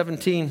 1, verse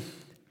 17.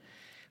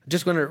 I'm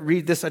just going to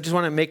read this. I just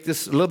want to make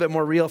this a little bit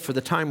more real for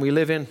the time we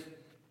live in.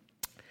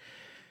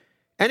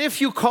 And if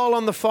you call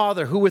on the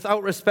Father, who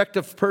without respect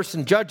of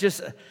person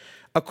judges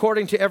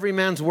according to every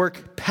man's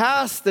work,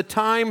 pass the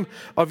time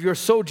of your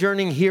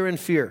sojourning here in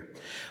fear.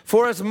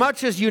 For as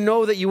much as you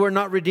know that you were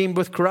not redeemed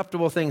with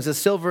corruptible things, as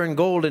silver and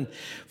gold, and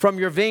from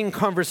your vain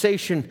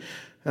conversation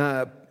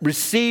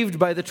received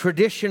by the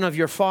tradition of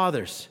your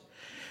fathers,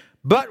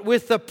 but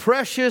with the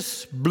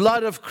precious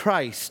blood of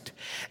Christ,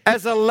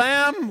 as a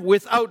lamb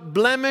without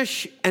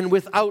blemish and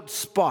without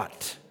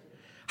spot.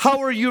 How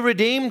are you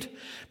redeemed?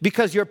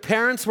 Because your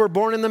parents were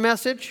born in the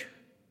message?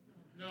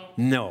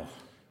 No.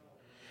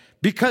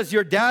 Because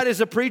your dad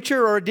is a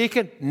preacher or a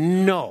deacon?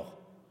 No.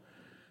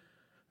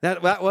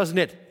 That wasn't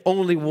it.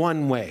 Only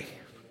one way.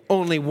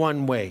 Only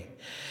one way.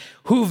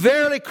 Who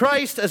verily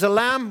Christ as a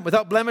lamb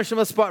without blemish and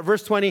without spot,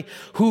 verse 20,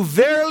 who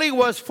verily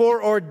was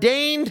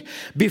foreordained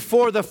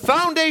before the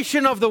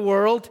foundation of the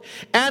world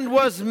and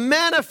was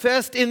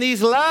manifest in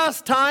these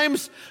last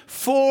times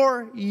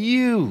for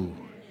you.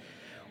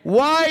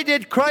 Why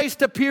did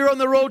Christ appear on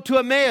the road to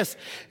Emmaus?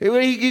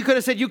 He could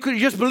have said, you could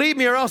just believe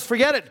me or else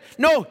forget it.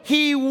 No,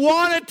 he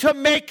wanted to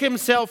make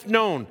himself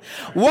known.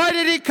 Why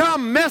did he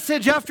come?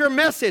 Message after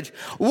message.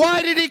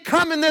 Why did he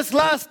come in this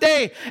last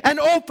day and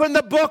open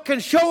the book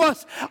and show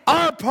us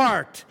our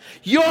part,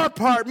 your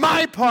part,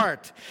 my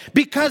part?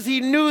 Because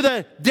he knew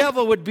the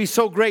devil would be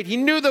so great. He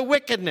knew the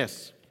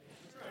wickedness.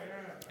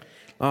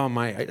 Oh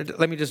my,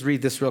 let me just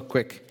read this real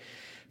quick.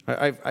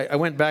 I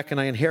went back and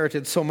I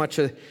inherited so much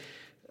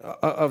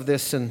of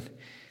this, and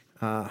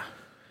let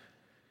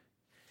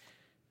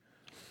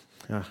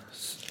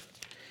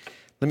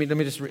me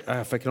just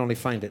if I can only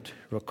find it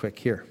real quick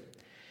here.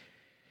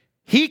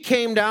 He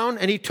came down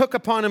and he took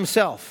upon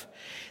himself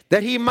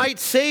that he might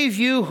save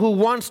you who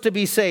wants to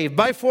be saved.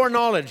 By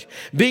foreknowledge,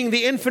 being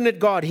the infinite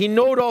God, he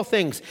knowed all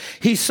things.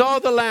 He saw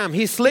the Lamb.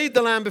 He slayed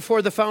the Lamb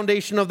before the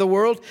foundation of the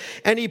world,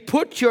 and he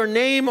put your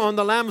name on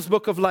the Lamb's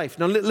book of life.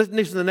 Now listen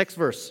to the next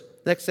verse,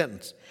 next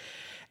sentence.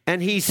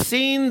 And he's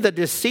seen the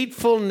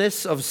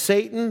deceitfulness of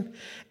Satan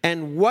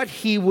and what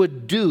he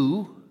would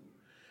do,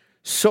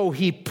 so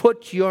he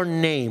put your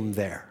name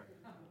there.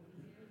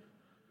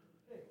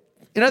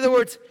 In other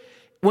words,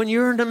 when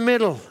you're in the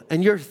middle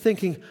and you're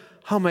thinking,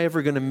 how am I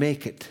ever going to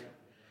make it?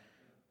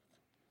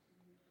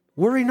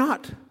 Worry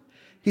not.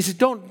 He says,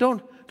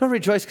 don't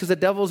rejoice because the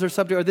devils are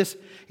subject or this.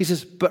 He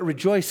says, but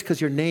rejoice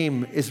because your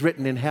name is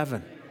written in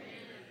heaven.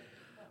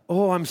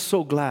 Oh, I'm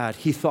so glad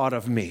he thought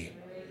of me.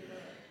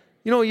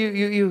 You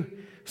know,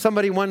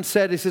 somebody once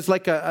said, it's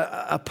like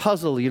a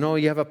puzzle, you know,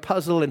 you have a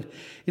puzzle and,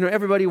 you know,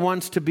 everybody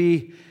wants to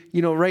be,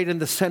 you know, right in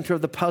the center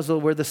of the puzzle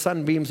where the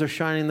sunbeams are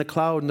shining, the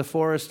cloud and the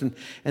forest and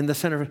the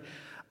center.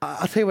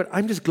 I'll tell you what,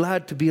 I'm just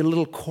glad to be a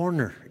little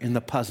corner in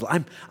the puzzle.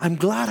 I'm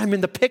glad I'm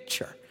in the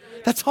picture.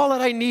 That's all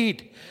that I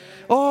need.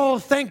 Oh,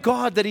 thank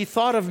God that he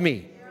thought of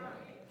me.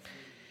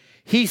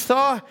 He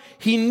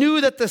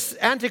knew that the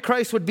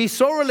Antichrist would be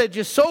so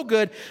religious, so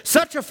good,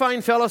 such a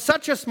fine fellow,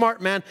 such a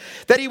smart man,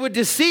 that he would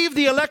deceive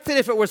the elected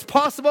if it was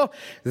possible.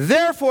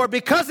 Therefore,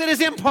 because it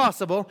is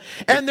impossible,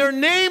 and their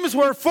names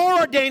were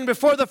foreordained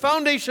before the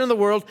foundation of the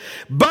world,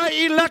 by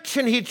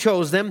election he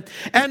chose them,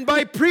 and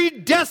by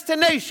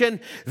predestination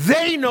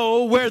they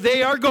know where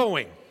they are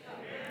going.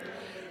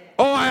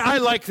 Oh, I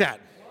like that.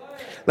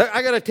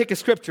 I got to take a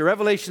scripture,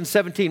 Revelation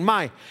 17.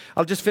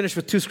 I'll just finish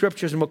with 2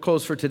 scriptures and we'll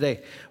close for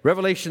today.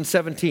 Revelation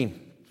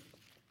 17.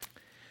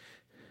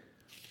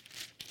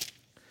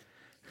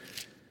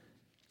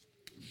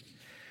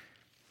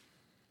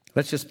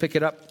 Let's just pick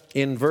it up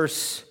in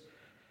verse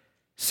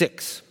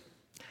 6.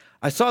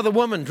 I saw the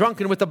woman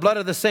drunken with the blood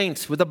of the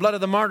saints, with the blood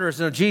of the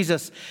martyrs and of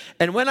Jesus.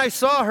 And when I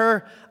saw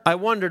her, I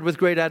wondered with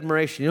great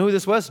admiration. You know who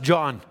this was?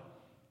 John.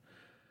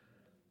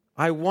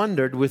 I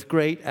wondered with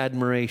great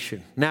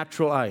admiration.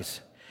 Natural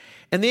eyes.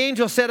 And the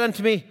angel said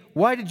unto me,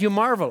 why did you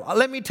marvel?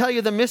 Let me tell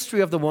you the mystery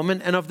of the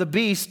woman and of the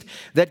beast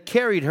that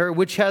carried her,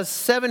 which has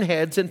 7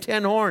 heads and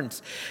 10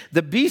 horns.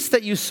 The beast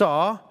that you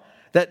saw,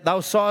 that thou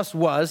sawest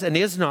was and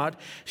is not,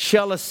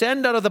 shall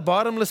ascend out of the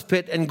bottomless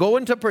pit and go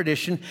into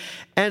perdition,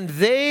 and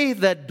they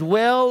that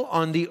dwell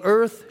on the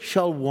earth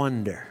shall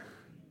wonder.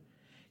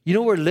 You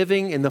know we're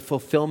living in the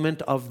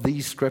fulfillment of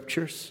these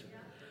scriptures?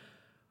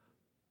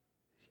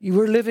 You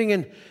were living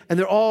in, and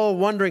they're all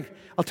wondering.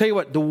 I'll tell you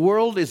what, the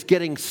world is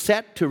getting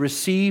set to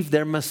receive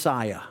their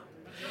Messiah.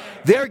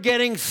 They're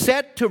getting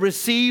set to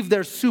receive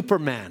their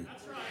Superman.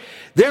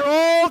 They're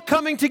all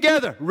coming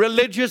together.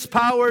 Religious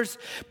powers,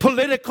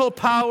 political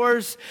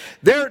powers,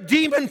 their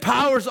demon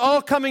powers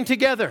all coming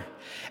together.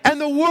 And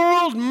the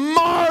world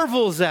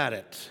marvels at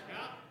it.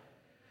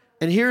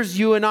 And here's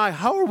you and I.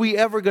 How are we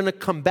ever going to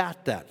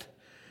combat that?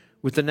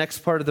 With the next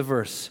part of the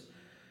verse.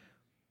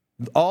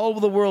 All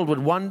the world would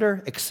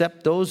wonder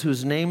except those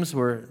whose names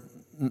were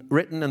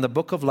written in the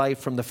book of life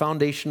from the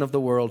foundation of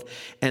the world.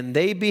 And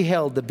they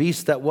beheld the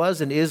beast that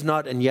was and is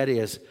not and yet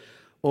is.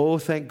 Oh,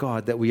 thank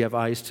God that we have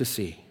eyes to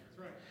see.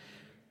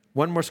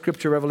 One more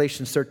scripture,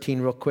 Revelation 13,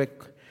 real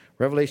quick.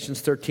 Revelation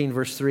 13,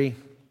 verse 3.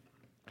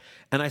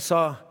 And I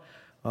saw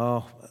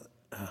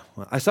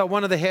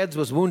one of the heads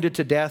was wounded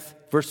to death.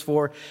 Verse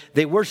 4.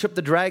 They worshiped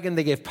the dragon.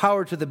 They gave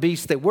power to the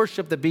beast. They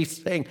worshiped the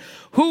beast, saying,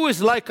 who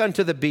is like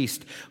unto the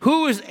beast?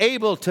 Who is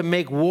able to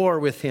make war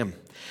with him?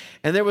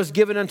 And there was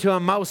given unto him a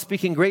mouth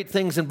speaking great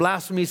things and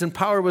blasphemies, and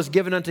power was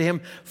given unto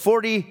him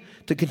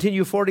to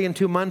continue 40 and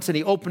 2 months. And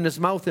he opened his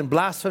mouth in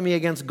blasphemy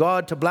against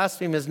God, to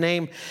blaspheme his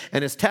name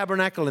and his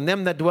tabernacle and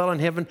them that dwell in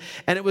heaven.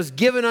 And it was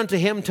given unto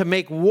him to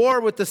make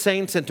war with the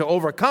saints and to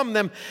overcome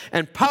them.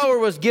 And power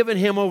was given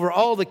him over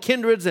all the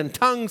kindreds and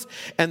tongues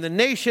and the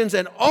nations,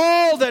 and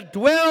all that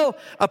dwell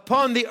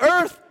upon the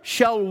earth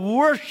shall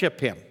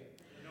worship him.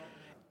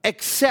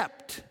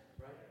 Except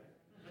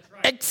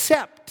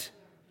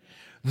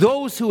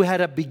those who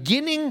had a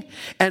beginning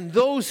and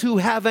those who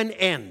have an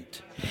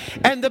end.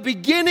 And the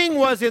beginning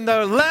was in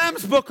the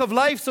Lamb's book of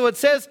life, so it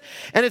says,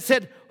 and it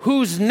said,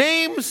 whose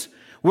names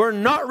were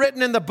not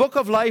written in the book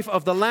of life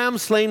of the Lamb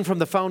slain from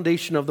the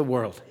foundation of the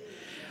world.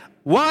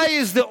 Why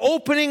is the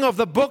opening of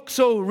the book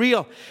so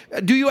real?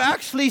 Do you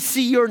actually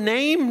see your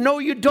name? No,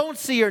 you don't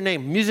see your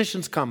name.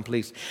 Musicians, come,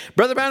 please.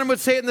 Brother Branham would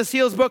say it in the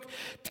Seals book,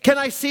 can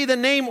I see the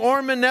name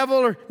Ormond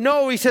Neville? Or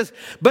no, he says,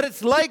 but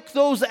it's like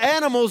those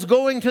animals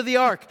going to the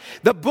ark.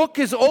 The book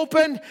is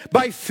open.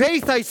 By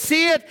faith, I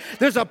see it.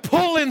 There's a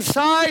pull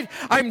inside.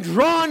 I'm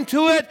drawn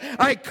to it.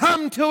 I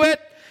come to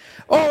it.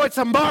 Oh, it's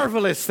a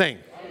marvelous thing.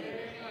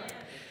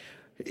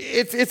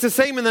 It's the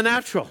same in the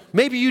natural.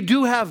 Maybe you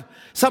do have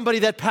somebody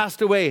that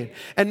passed away,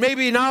 and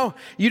maybe now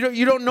you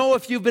don't know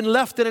if you've been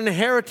left an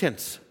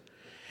inheritance,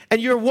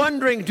 and you're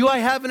wondering, do I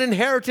have an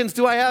inheritance?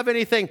 Do I have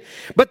anything?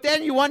 But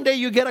then one day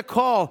you get a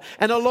call,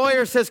 and a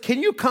lawyer says,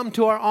 can you come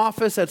to our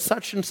office at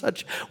such and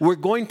such? We're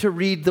going to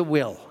read the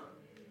will.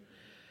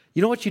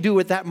 You know what you do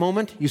at that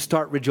moment? You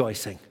start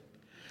rejoicing.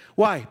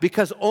 Why?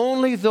 Because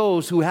only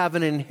those who have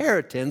an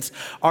inheritance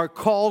are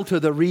called to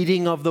the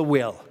reading of the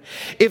will.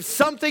 If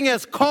something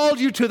has called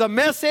you to the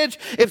message,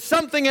 if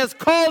something has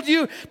called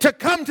you to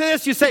come to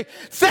this, you say,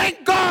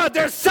 thank God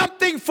there's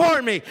something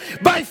for me.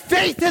 By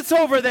faith it's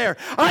over there.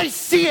 I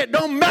see it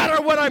no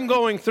matter what I'm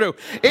going through.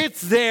 It's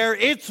there.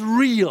 It's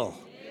real.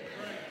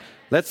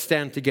 Let's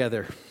stand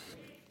together.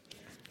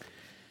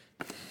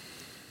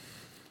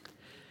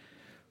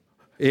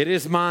 It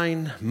is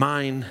mine,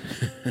 mine.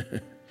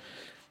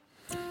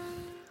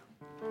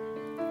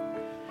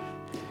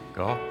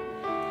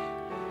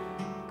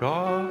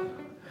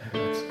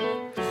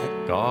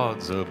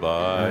 God's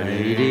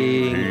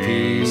abiding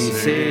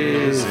peace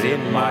is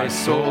in my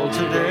soul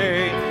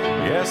today.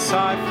 Yes,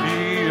 I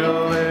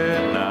feel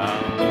it now.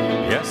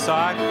 Yes,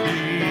 I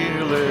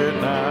feel it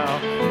now.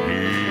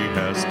 He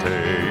has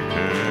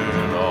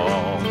taken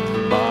all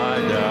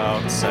my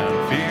doubts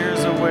and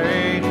fears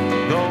away,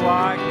 though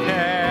I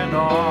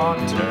cannot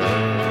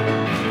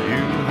turn.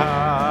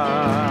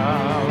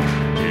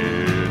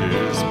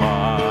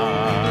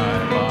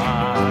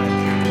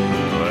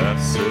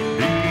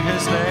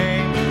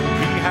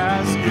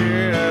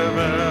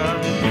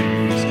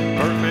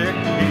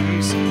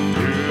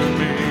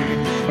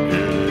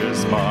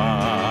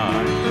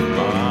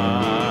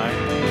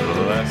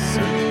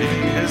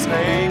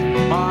 take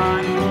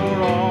my